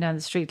Parisian walking down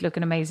the street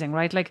looking amazing,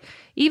 right? Like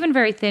even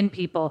very thin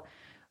people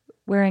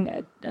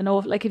wearing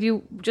like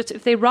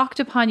if they rocked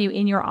upon you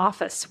in your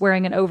office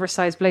wearing an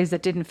oversized blazer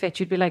that didn't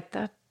fit, you'd be like,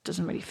 that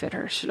doesn't really fit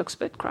her. She looks a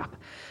bit crap.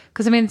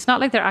 Because, I mean, it's not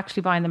like they're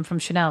actually buying them from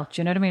Chanel. Do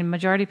you know what I mean?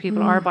 Majority of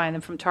people are buying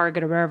them from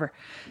Target or wherever.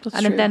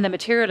 That's true. Then the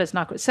material is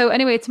not good. So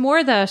anyway, it's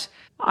more that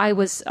I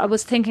was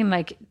thinking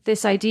like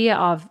this idea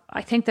of,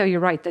 I think though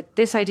you're right, that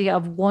this idea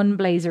of one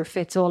blazer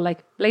fits all.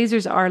 Like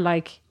blazers are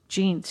like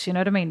jeans, you know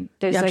what I mean?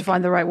 You have to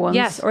find the right ones.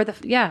 Yes,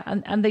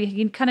 and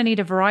you kind of need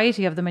a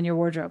variety of them in your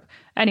wardrobe.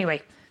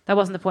 Anyway, that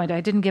wasn't the point. I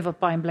didn't give up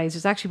buying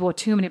blazers. I actually bought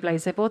too many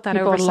blazers. I bought that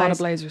oversized. Bought a lot of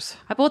blazers.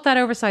 I bought that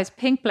oversized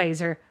pink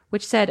blazer,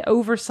 which said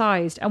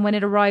oversized, and when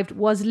it arrived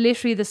was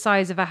literally the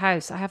size of a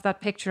house. I have that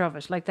picture of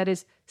it. Like that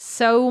is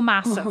so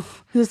massive.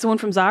 Oh, is this the one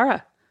from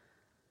Zara?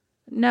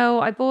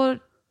 No, I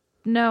can't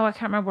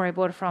remember where I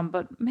bought it from,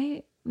 but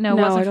it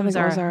wasn't from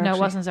Zara. No, it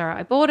wasn't Zara.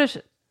 I bought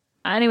it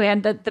anyway,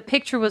 and the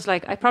picture was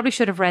like, I probably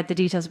should have read the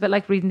details, a bit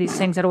like reading these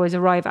things that always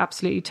arrive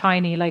absolutely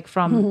tiny, like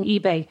from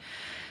eBay.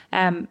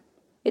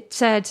 It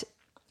said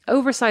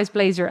oversized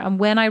blazer, and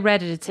when I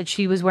read it said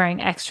she was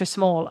wearing extra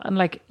small, and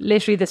like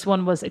literally this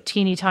one was a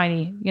teeny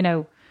tiny, you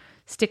know,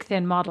 stick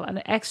thin model,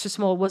 and extra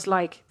small was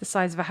like the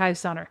size of a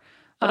house on her.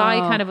 But I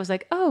kind of was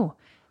like, oh,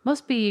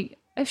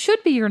 it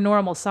should be your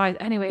normal size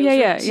anyway.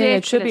 Yeah,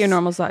 it should be your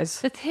normal size.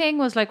 The thing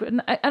was like,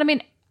 and I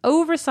mean,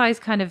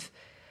 oversized kind of,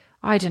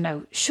 I don't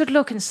know, should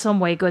look in some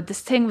way good. This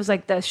thing was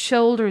like the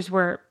shoulders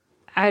were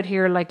out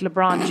here like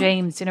LeBron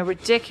James, you know,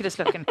 ridiculous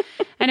looking.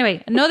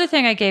 Anyway, another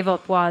thing I gave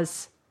up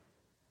was,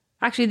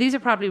 actually, these are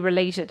probably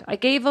related. I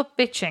gave up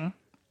bitching,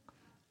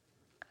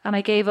 and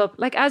I gave up,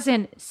 like, as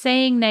in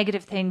saying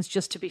negative things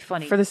just to be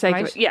funny. For the sake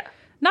of it, yeah.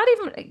 Not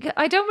even,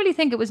 I don't really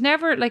think it was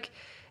never, like,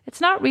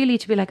 it's not really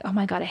to be like, oh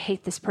my God, I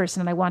hate this person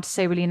and I want to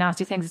say really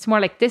nasty things. It's more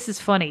like, this is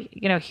funny.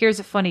 You know, here's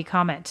a funny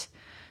comment.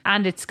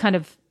 And it's kind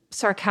of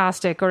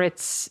sarcastic, or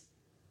it's,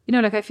 you know,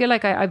 like, I feel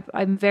like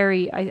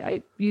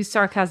I use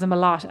sarcasm a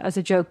lot as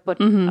a joke, but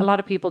a lot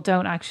of people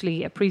don't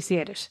actually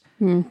appreciate it.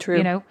 True.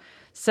 You know?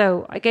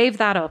 So I gave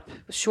that up.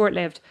 It was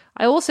short-lived.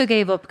 I also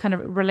gave up kind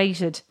of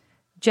related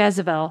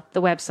Jezebel,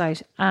 the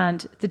website,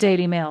 and the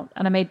Daily Mail.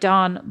 And I made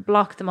Don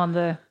block them on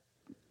the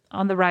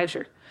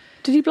router.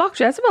 Did he block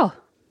Jezebel?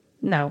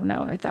 No,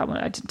 that one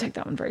I didn't take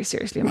that one very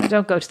seriously. I mean, I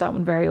don't go to that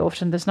one very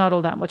often. There's not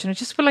all that much, and I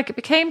just feel like it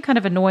became kind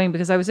of annoying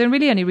because I was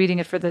really only reading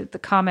it for the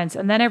comments,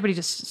 and then everybody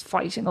just is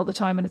fighting all the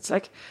time, and it's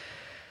like,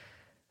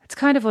 it's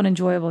kind of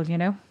unenjoyable, you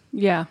know?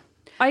 Yeah.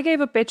 I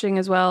gave up bitching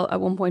as well at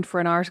one point for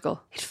an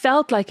article. It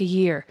felt like a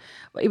year.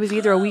 It was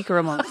either a week or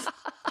a month.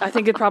 I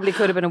think it probably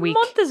could have been a week. A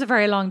month is a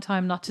very long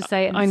time not to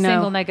say a I know.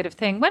 single negative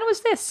thing. When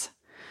was this?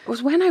 It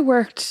was when I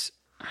worked.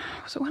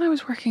 Was it when I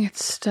was working at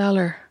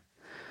Stellar?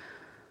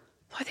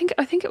 I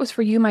think it was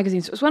for You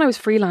magazine. So it was when I was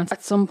freelance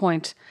at some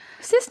point.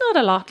 Is this not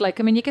a lot? Like,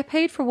 I mean, you get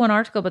paid for one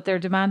article, but they're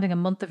demanding a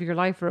month of your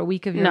life or a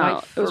week of your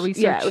life for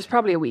research. Yeah, it was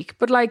probably a week.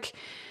 But like,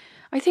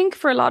 I think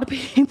for a lot of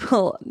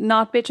people,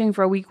 not bitching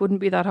for a week wouldn't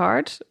be that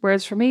hard.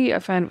 Whereas for me, I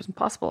found it was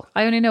impossible.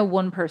 I only know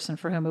one person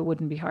for whom it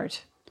wouldn't be hard.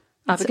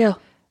 Abigail.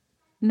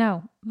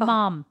 No,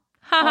 Mom.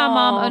 Haha,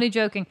 Mom. Only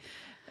joking.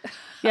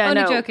 Yeah,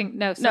 only no. joking.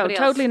 No, somebody else.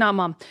 Totally not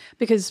Mom.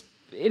 Because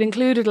it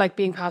included like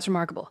being past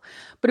remarkable.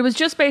 But it was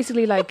just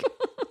basically like,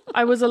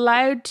 I was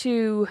allowed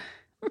to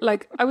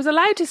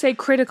say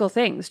critical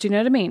things. Do you know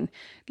what I mean?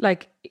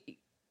 Like,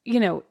 you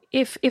know,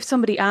 if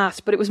somebody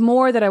asked, but it was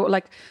more that I would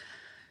like,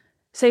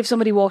 say if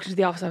somebody walked into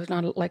the office, I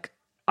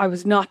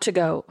was not to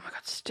go, oh my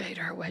God, stay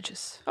to her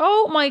wedges.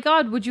 Oh my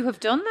God, would you have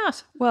done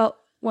that? Well,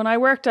 when I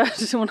worked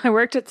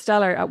at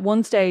Stellar, at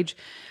one stage,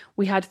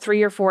 we had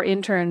 3 or 4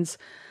 interns.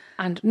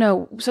 And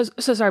so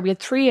sorry, we had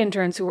 3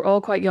 interns who were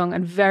all quite young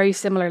and very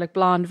similar, like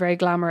blonde, very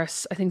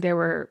glamorous. I think they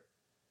were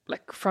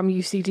like from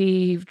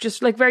UCD,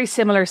 just like very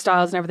similar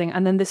styles and everything.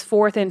 And then this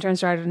 4th intern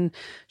started, and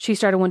she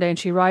started one day and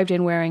she arrived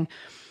in wearing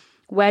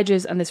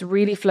wedges and this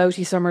really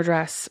floaty summer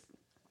dress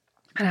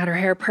and had her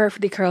hair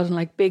perfectly curled and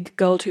like big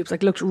gold hoops,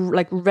 like looked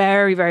like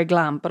very, very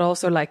glam, but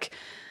also like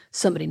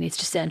somebody needs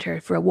to send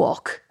her for a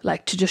walk,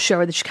 like to just show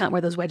her that she can't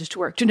wear those wedges to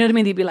work. Do you know what I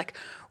mean? They'd be like,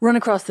 run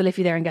across the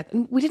Liffey there and get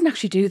them. We didn't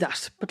actually do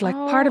that, but like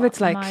part of it's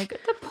like,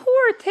 the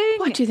poor thing.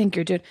 what do you think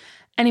you're doing?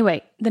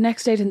 Anyway, the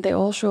next day, didn't they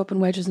all show up in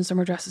wedges and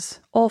summer dresses?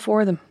 All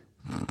 4 of them.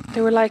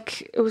 They were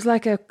like, it was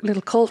like a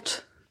little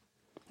cult.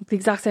 The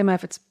exact same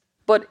outfits.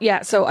 But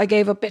yeah, so I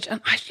gave up bitch.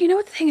 And you know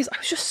what the thing is? I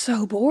was just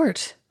so bored.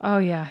 Oh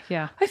yeah,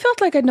 yeah. I felt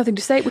like I had nothing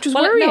to say, which was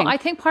worrying. No, I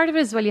think part of it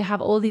is, well, you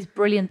have all these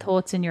brilliant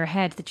thoughts in your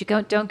head that you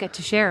don't get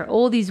to share.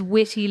 All these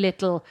witty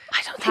little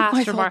I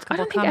don't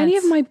think any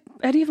of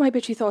my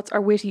bitchy thoughts are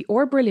witty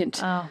or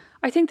brilliant. Oh.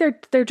 I think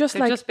they're just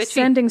bitchy.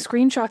 sending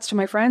screenshots to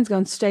my friends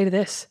going, stay to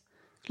this.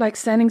 Like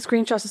sending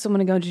screenshots to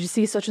someone and going, did you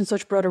see such and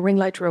such brought a ring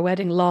light to her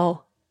wedding?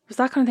 Lol. It was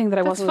that kind of thing that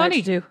I wasn't allowed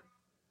to do.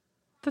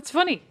 That's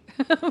funny.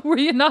 Were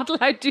you not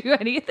allowed to do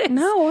any of this?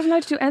 No, I wasn't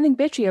allowed to do anything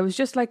bitchy. I was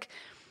just like,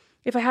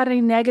 if I had any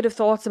negative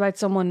thoughts about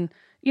someone,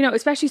 you know,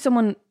 especially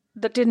someone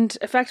that didn't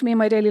affect me in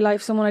my daily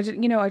life, someone I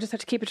didn't, you know, I just had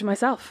to keep it to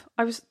myself.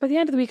 By the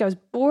end of the week, I was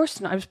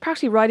bursting. I was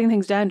practically writing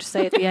things down to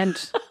say at the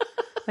end.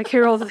 Like,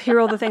 here are all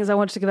the things I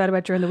wanted to give out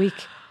about during the week.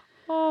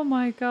 Oh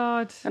my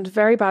God. And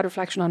very bad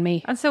reflection on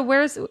me. And so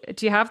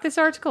do you have this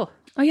article?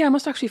 Oh yeah, I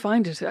must actually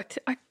find it.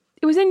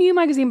 It was in You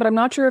magazine, but I'm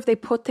not sure if they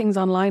put things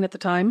online at the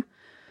time.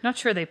 Not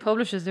sure they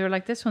publish it. They were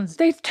like, this one's...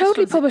 They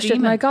totally published it,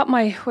 and I got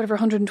my, whatever,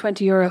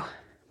 €120.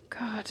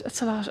 God,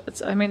 that's a lot.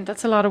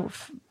 That's a lot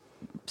of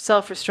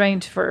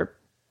self-restraint for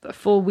a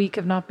full week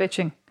of not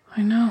bitching.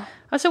 I know.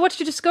 So what did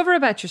you discover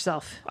about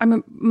yourself?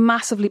 I'm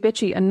massively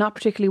bitchy and not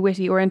particularly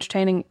witty or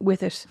entertaining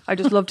with it. I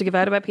just love to give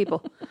out about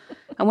people.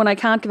 And when I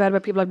can't give out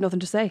about people, I have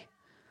nothing to say.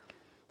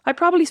 I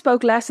probably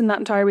spoke less in that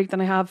entire week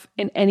than I have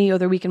in any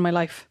other week in my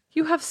life.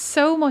 You have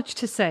so much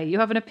to say. You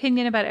have an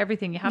opinion about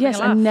everything. You have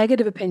a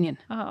negative opinion.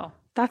 Oh.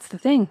 That's the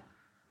thing.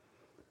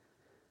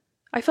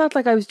 I felt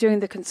like I was doing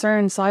the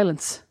concerned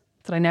silence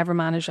that I never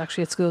managed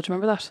actually at school. Do you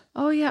remember that?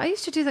 Oh yeah, I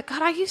used to do that.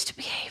 God, I used to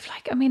behave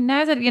like, I mean,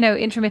 now that, you know,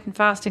 intermittent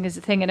fasting is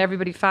a thing and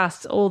everybody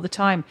fasts all the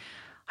time.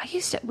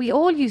 We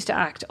all used to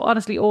act,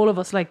 honestly, all of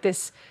us like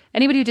this.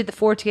 Anybody who did the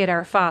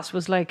 48-hour fast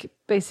was like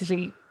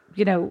basically,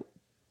 you know,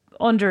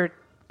 under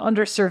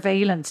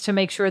surveillance to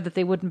make sure that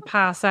they wouldn't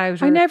pass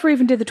out. I never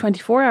even did the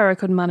 24-hour. I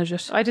couldn't manage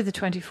it. I did the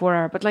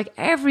 24-hour, but like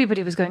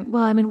everybody was going,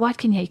 well, I mean, what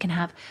can you can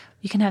have?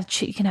 You can have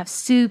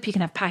soup, you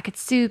can have packet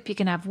soup, you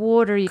can have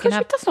water, you can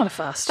have... That's not a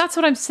fast. That's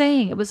what I'm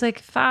saying. It was like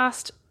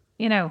fast,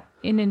 you know,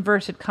 in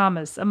inverted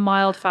commas, a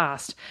mild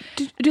fast.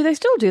 Do they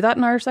still do that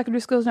in Irish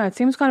secondary schools now? It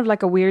seems kind of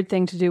like a weird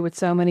thing to do with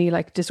so many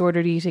like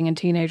disordered eating and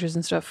teenagers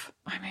and stuff.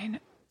 I mean...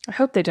 I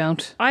hope they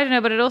don't. I don't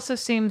know, but it also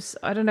seems,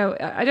 I don't know.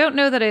 I don't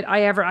know that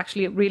I ever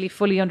actually really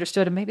fully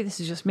understood, and maybe this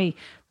is just me,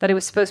 that it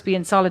was supposed to be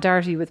in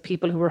solidarity with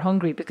people who were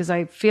hungry, because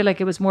I feel like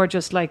it was more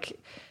just like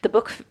the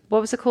book, what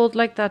was it called?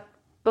 Like that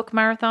book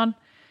marathon?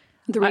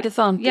 The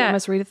readathon. Yeah. The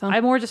MS readathon. I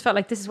more just felt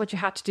like this is what you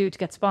had to do to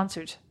get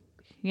sponsored,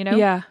 you know?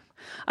 Yeah.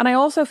 And I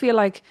also feel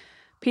like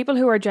people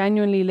who are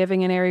genuinely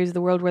living in areas of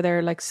the world where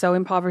they're like so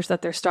impoverished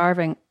that they're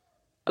starving,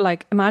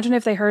 like imagine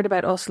if they heard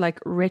about us like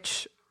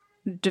rich,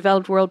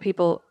 developed world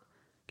people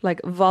like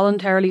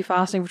voluntarily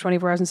fasting for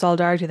 24 hours in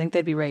solidarity. I think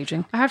they'd be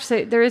raging. I have to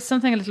say, there is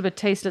something a little bit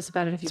tasteless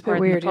about it if you pardon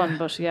weird, the pun, yeah.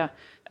 but yeah.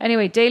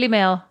 Anyway, Daily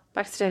Mail,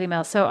 back to Daily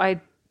Mail. So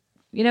I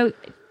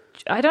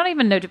don't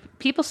even know,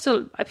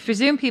 I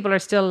presume people are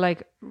still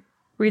like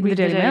reading the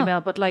Daily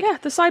Mail, but like... Yeah,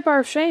 the sidebar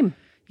of shame.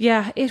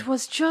 Yeah, it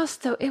was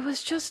just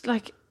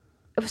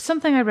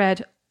something I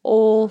read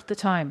all the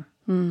time.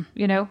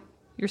 You know,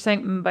 you're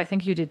saying, but I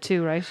think you did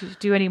too, right? Did you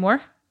do any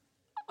more?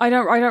 I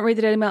don't read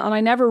the Daily Mail, and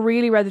I never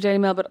really read the Daily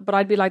Mail, but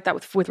I'd be like that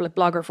with like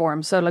blogger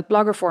forums. So like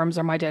blogger forums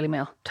are my Daily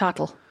Mail.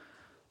 Tattle.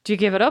 Do you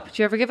give it up?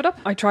 Do you ever give it up?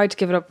 I tried to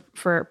give it up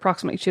for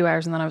approximately 2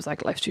 hours, and then I was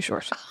like, life's too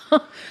short.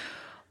 Well,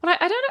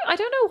 I don't know. I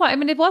don't know why. I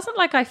mean, it wasn't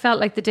like I felt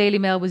like the Daily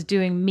Mail was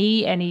doing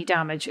me any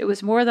damage. It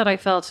was more that I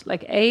felt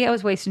like, I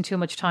was wasting too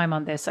much time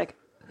on this. Like,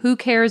 who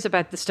cares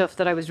about the stuff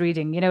that I was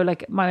reading? You know,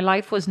 like my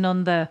life was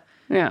none the...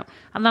 Yeah.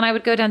 And then I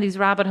would go down these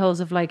rabbit holes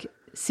of like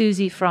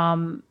Susie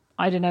from,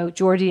 I don't know,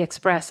 Geordie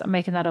Express. I'm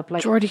making that up.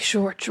 Like Geordie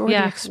Shore, Geordie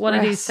Express. One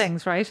of these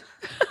things, right?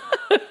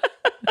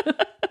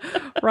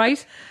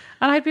 Right?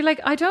 And I'd be like,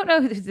 I don't know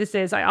who this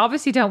is. I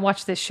obviously don't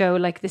watch this show.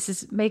 Like, this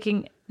is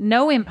making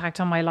no impact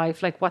on my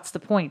life. Like, what's the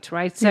point,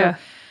 right? So,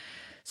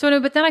 no,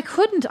 but then I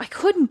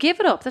couldn't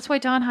give it up. That's why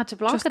Don had to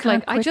block it.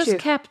 Like, I just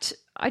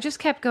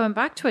kept going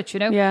back to it, you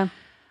know? Yeah.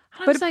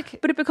 But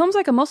it becomes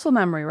like a muscle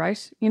memory,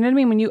 right? You know what I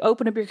mean? When you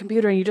open up your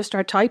computer and you just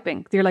start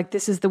typing, you're like,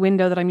 this is the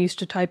window that I'm used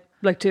to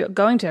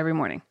going to every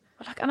morning.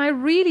 And I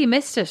really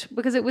missed it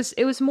because it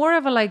was more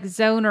of a like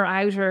zoner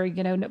outer,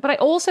 you know, but I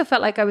also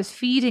felt like I was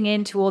feeding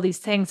into all these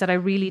things that I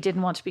really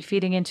didn't want to be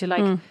feeding into,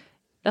 like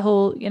the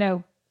whole, you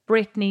know,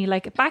 Britney,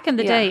 like back in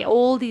the day,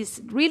 all these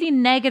really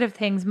negative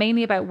things,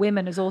 mainly about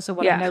women, is also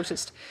what I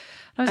noticed.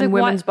 I was and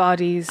like, women's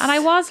bodies. And I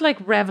was like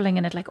reveling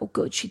in it, like, oh,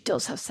 good, she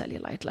does have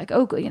cellulite. Like,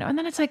 oh, good, you know. And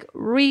then it's like,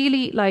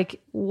 really,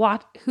 like,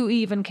 who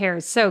even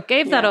cares? So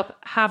gave that up,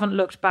 haven't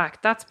looked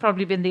back. That's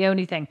probably been the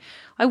only thing.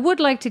 I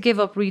would like to give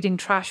up reading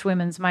trash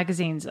women's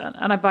magazines. And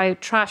I by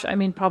trash, I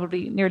mean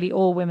probably nearly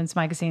all women's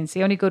magazines.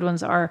 The only good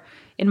ones are,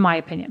 in my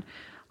opinion,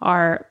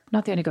 are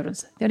not the only good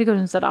ones. The only good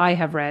ones that I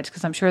have read,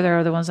 because I'm sure there are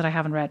other ones that I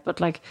haven't read.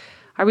 But like,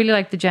 I really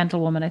like The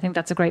Gentlewoman. I think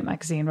that's a great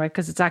magazine, right?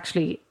 Because it's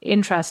actually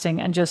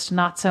interesting and just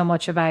not so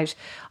much about...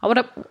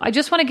 I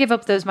just want to give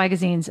up those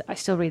magazines. I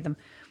still read them.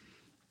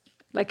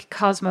 Like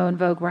Cosmo and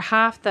Vogue, where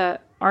half the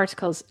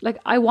articles... Like,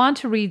 I want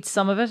to read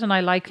some of it, and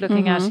I like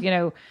looking at, you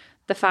know,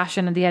 the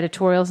fashion and the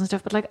editorials and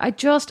stuff. But like, I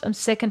just am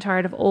sick and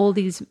tired of all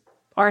these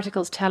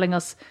articles telling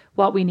us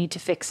what we need to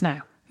fix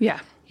now. Yeah.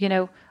 You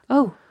know,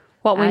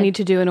 what we need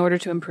to do in order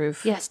to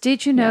improve. Yes.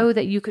 Did you know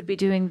that you could be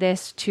doing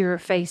this to your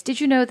face? Did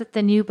you know that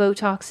the new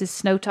Botox is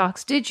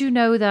Snowtox? Did you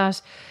know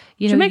that,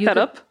 you know, make that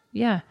up?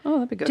 Yeah. Oh,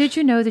 that'd be good. Did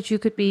you know that you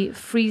could be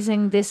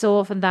freezing this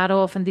off and that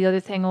off and the other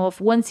thing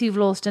off? Once you've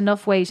lost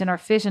enough weight and are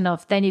fit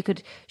enough, then you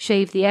could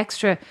shave the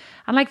extra.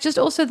 And like, just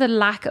also the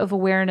lack of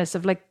awareness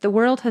of like, the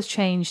world has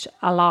changed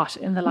a lot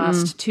in the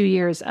last 2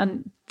 years.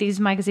 And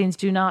these magazines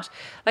do not,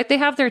 like, they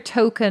have their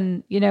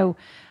token, you know,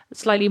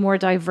 slightly more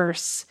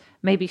diverse,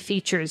 maybe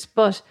features,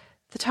 but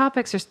the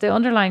topics the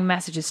underlying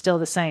message is still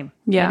the same.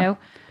 Yeah. You know,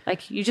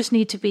 like, you just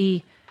need to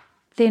be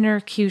thinner,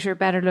 cuter,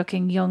 better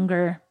looking,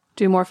 younger.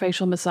 Do more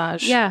facial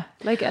massage. Yeah.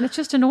 Like, and it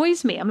just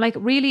annoys me. I'm like,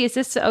 really, is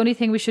this the only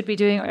thing we should be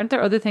doing? Aren't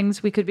there other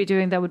things we could be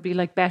doing that would be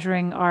like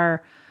bettering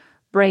our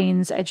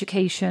brains,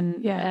 education?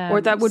 Yeah. Or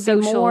that would be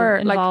more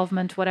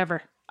involvement, like,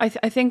 whatever. I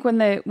think when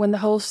the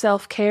whole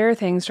self-care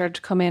thing started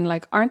to come in,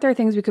 like, aren't there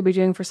things we could be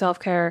doing for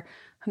self-care?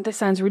 And this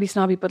sounds really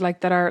snobby, but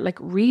like, that are like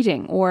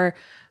reading or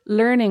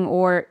learning,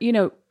 or, you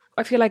know,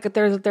 I feel like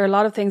there are a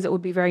lot of things that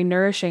would be very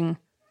nourishing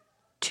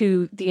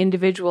to the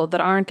individual that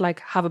aren't like,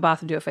 have a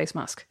bath and do a face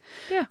mask.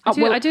 Yeah,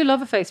 I do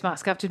love a face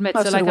mask, I have to admit.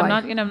 So like,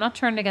 I'm not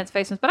turning against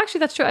face masks, but actually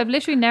that's true. I've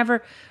literally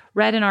never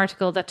read an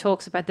article that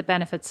talks about the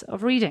benefits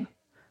of reading.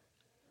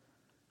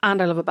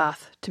 And I love a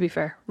bath, to be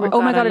fair.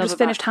 Oh my God, I just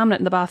finished Hamlet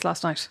in the bath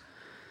last night.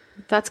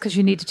 That's because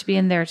you needed to be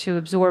in there to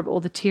absorb all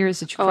the tears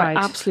that you cried.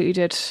 I absolutely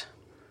did.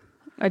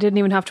 I didn't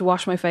even have to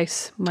wash my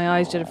face. My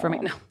eyes did it for me.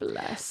 No,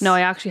 bless. No,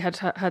 I actually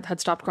had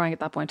stopped crying at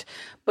that point.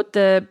 But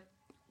the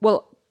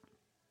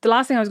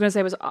last thing I was going to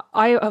say was,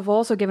 I have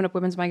also given up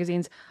women's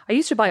magazines. I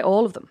used to buy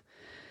all of them.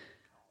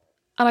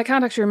 And I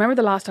can't actually remember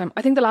the last time.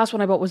 I think the last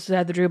one I bought was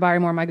the Drew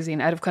Barrymore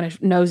magazine, out of kind of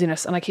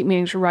nosiness. And I keep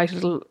meaning to write a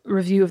little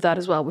review of that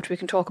as well, which we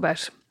can talk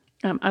about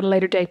at a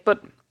later date.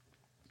 But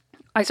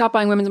I stopped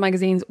buying women's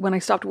magazines when I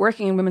stopped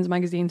working in women's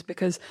magazines,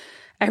 because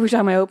every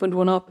time I opened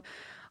one up,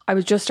 I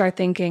would just start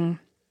thinking,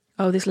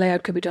 oh, this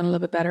layout could be done a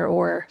little bit better,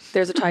 or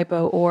there's a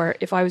typo, or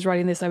if I was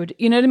writing this, I would,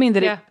 you know what I mean?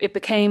 That it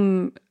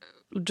became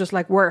just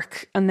like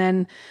work. And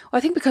then I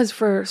think because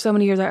for so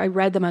many years I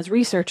read them as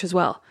research as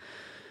well.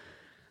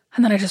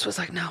 And then I just was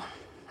like, no,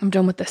 I'm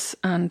done with this.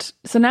 And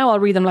so now I'll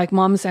read them. Like,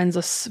 Mom sends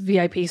us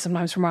VIP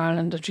sometimes from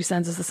Ireland, and she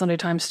sends us the Sunday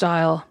Times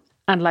Style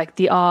and like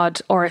the odd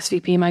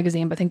RSVP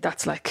magazine. But I think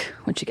that's like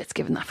when she gets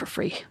given that for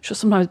free. She'll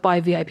sometimes buy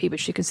VIP, but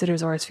she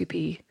considers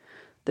RSVP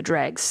the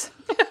dregs.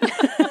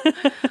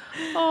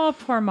 Oh,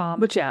 poor Mom.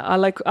 But yeah, I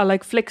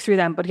like flick through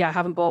them. But yeah, I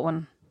haven't bought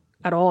one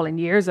at all in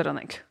years, I don't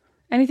think.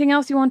 Anything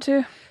else you want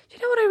to? Do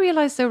you know what I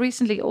realised though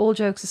recently, all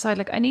jokes aside,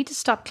 like, I need to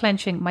stop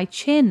clenching my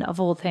chin, of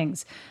all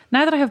things.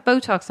 Now that I have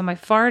Botox and my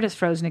forehead is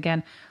frozen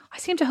again, I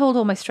seem to hold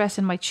all my stress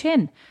in my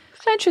chin.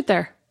 Clench it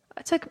there.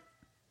 It's like,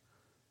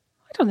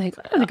 I don't think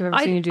I've ever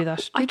seen you do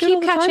that. I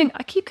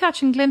keep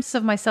catching glimpses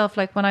of myself,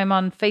 like when I'm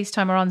on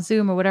FaceTime or on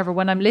Zoom or whatever,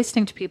 when I'm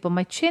listening to people,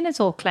 my chin is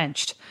all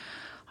clenched.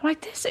 I'm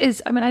like, it's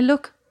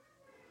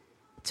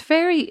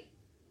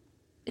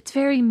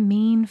very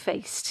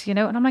mean-faced, you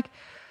know? And I'm like,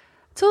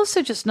 it's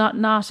also just not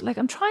like,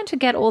 I'm trying to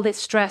get all this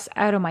stress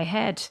out of my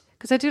head,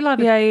 because I do a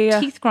lot of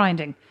teeth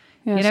grinding.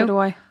 Yeah, you so know? do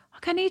I.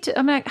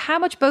 I'm like, how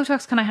much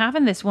Botox can I have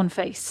in this one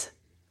face?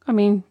 I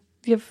mean,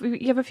 you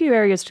have a few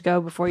areas to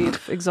go before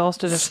you've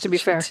exhausted it, to be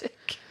fair.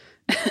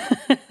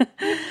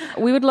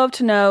 We would love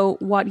to know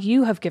what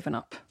you have given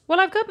up. Well,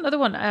 I've got another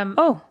one.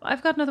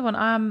 I've got another one.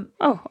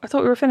 Oh, I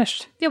thought we were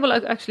finished. Yeah, well,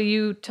 actually,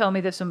 you tell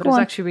me this one, but Go it's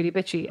on. actually really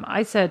bitchy.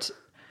 I said,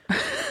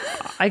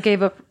 I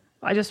gave up.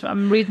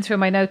 I'm reading through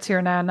my notes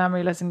here now, and I'm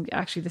realizing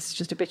actually this is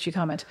just a bitchy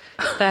comment.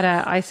 That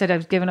I said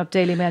I've given up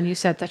Daily Mail, and you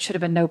said that should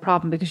have been no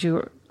problem because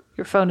your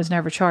phone is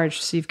never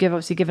charged, so you've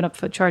given up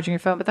for charging your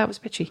phone. But that was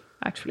bitchy,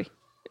 actually.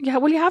 Yeah,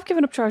 well, you have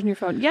given up charging your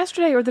phone.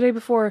 Yesterday or the day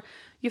before,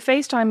 you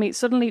FaceTime me,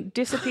 suddenly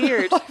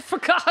disappeared. I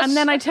forgot. And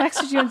then I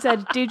texted you and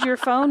said, did your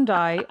phone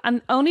die?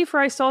 And only for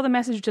I saw the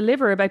message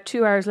deliver about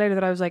 2 hours later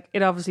that I was like,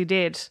 it obviously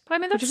did. But I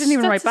mean, Which I didn't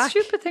even write back. That's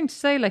a stupid thing to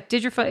say. Like,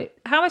 did your phone...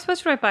 How am I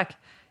supposed to write back?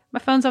 My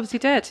phone's obviously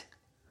dead.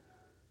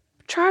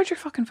 Charge your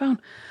fucking phone.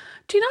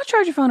 Do you not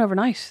charge your phone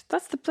overnight?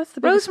 That's the biggest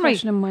Rosemary,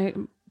 question in my...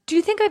 Do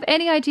you think I have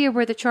any idea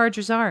where the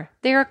chargers are?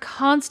 They are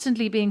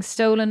constantly being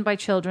stolen by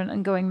children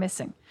and going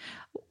missing.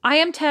 I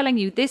am telling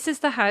you, this is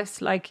the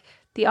house, like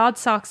the odd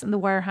socks and the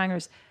wire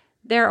hangers.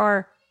 There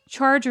are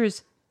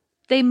chargers.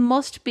 They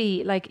must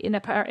be like in a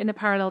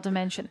parallel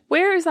dimension.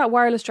 Where is that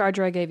wireless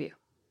charger I gave you?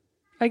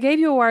 I gave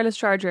you a wireless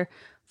charger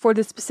for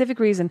the specific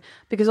reason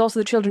because also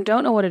the children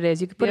don't know what it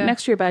is. You could put it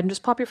next to your bed and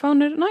just pop your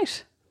phone in at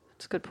night.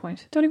 That's a good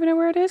point. Don't even know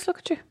where it is. Look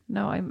at you.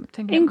 No, I'm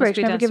thinking it must Ingrate,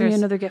 be never given you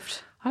downstairs. another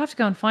gift. I'll have to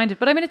go and find it.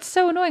 But I mean, it's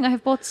so annoying. I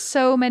have bought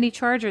so many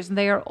chargers and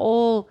they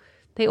all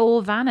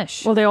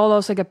vanish. Well, they all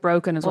also get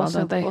broken as well,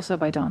 don't they? Also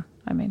by dawn.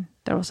 I mean,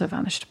 they're also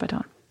vanished by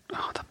dawn.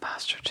 Oh, the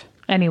bastard.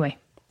 Anyway,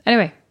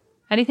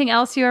 anything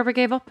else you ever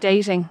gave up?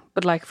 Dating,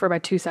 but like for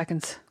about 2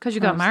 seconds. Because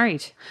you got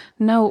married.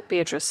 No,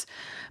 Beatrice.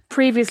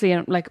 Previously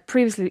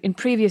in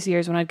previous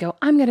years when I'd go,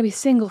 I'm going to be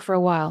single for a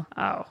while.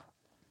 Oh.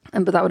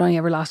 But that would only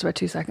ever last about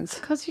 2 seconds.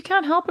 Because you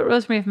can't help it,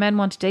 Rosemary, if men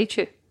want to date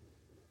you.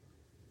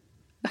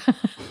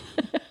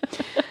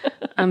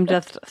 I'm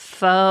just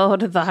so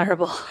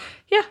desirable.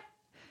 Yeah.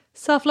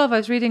 Self-love.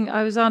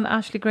 I was on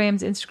Ashley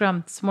Graham's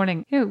Instagram this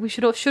morning. You know, we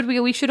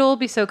should all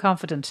be so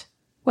confident.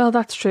 Well,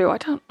 that's true. I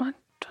don't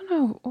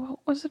know. What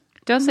was it?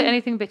 Don't say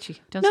anything bitchy.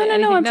 Don't No, say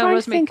anything. I'm trying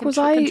Rosemary, to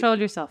think. control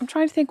yourself. I'm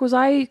trying to think. Was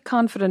I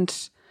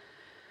confident,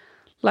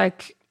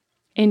 like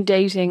in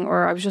dating,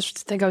 or I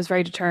was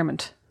very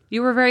determined?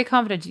 You were very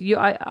confident.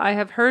 I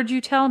have heard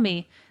you tell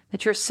me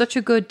that you're such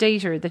a good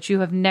dater that you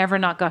have never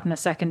not gotten a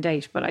second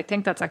date. But I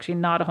think that's actually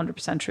not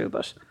 100% true.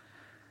 But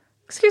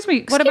excuse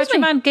me, what about your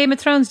man, Game of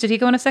Thrones? Did he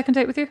go on a second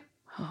date with you?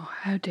 Oh,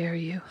 how dare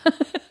you!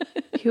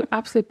 You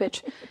absolute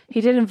bitch.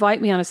 He did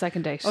invite me on a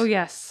second date. Oh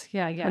yes,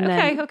 yeah. And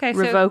then Okay.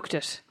 Revoked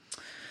it.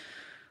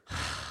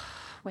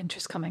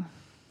 Winter's coming.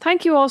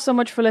 Thank you all so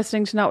much for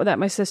listening to Not Without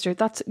My Sister.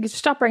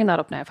 Stop bringing that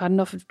up now. I've had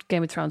enough of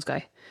Game of Thrones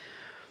guy.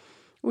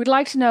 We'd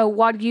like to know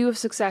what you have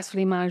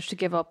successfully managed to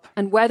give up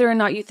and whether or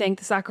not you think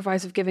the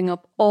sacrifice of giving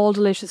up all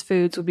delicious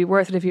foods would be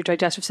worth it if your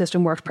digestive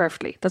system worked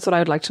perfectly. That's what I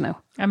would like to know.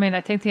 I mean, I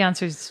think the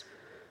answer is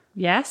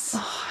yes.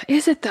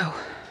 Is it though?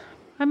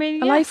 I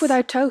mean, A life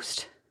without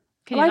toast.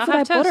 Can a you life not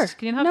have without toast? butter.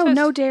 Can you not have toast?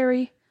 No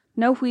dairy,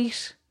 no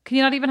wheat. Can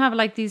you not even have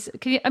like these?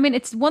 I mean,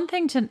 it's one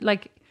thing to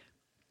like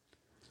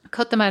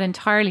cut them out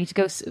entirely to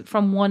go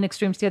from one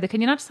extreme to the other.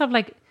 Can you not just have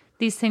like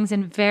these things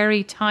in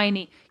very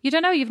tiny? You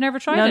don't know. You've never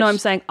tried it. No, I'm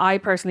saying I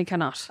personally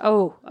cannot.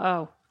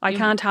 Oh. I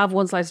can't have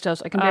one slice of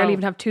toast. I can barely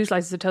even have 2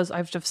 slices of toast. I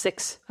have to have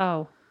 6.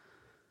 Oh.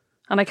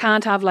 And I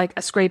can't have like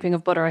a scraping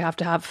of butter. I have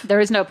to have... There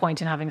is no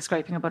point in having a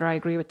scraping of butter. I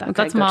agree with that.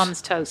 Okay, That's good.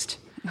 mom's toast.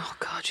 Oh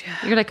God, yeah.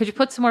 You're like, could you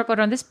put some more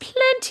butter on? There's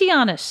plenty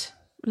on it.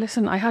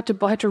 Listen, I had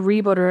to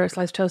re-butter a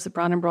slice of toast that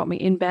Brandon brought me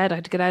in bed. I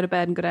had to get out of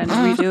bed and go down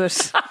and redo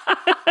it.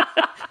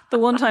 The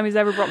one time he's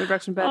ever brought me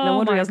breakfast in bed. No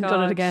wonder he hasn't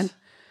done it again.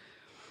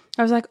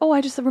 I was like,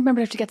 I just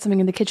remembered I have to get something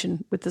in the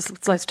kitchen with this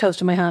slice of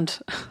toast in my hand.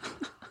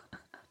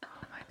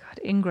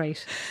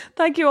 Ingrate.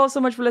 Thank you all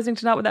so much for listening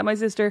to Not Without My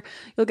Sister.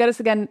 You'll get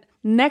us again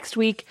next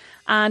week.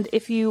 And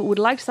if you would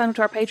like to sign up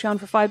to our Patreon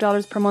for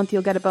 $5 per month,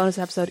 you'll get a bonus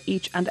episode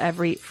each and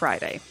every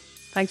Friday.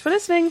 Thanks for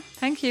listening.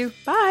 Thank you.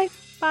 Bye.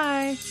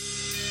 Bye.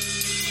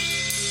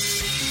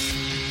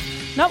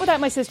 Not Without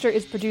My Sister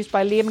is produced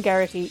by Liam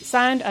Garrity.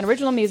 Sound and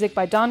original music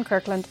by Don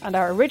Kirkland. And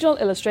our original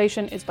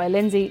illustration is by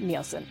Lindsay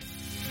Nielsen.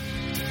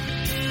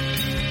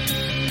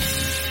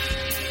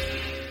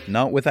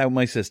 Not Without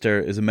My Sister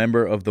is a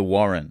member of The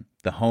Warren,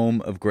 the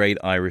home of great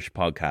Irish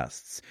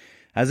podcasts.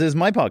 As is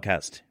my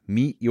podcast,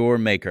 Meet Your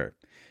Maker.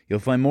 You'll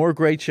find more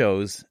great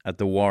shows at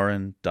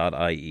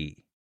thewarren.ie.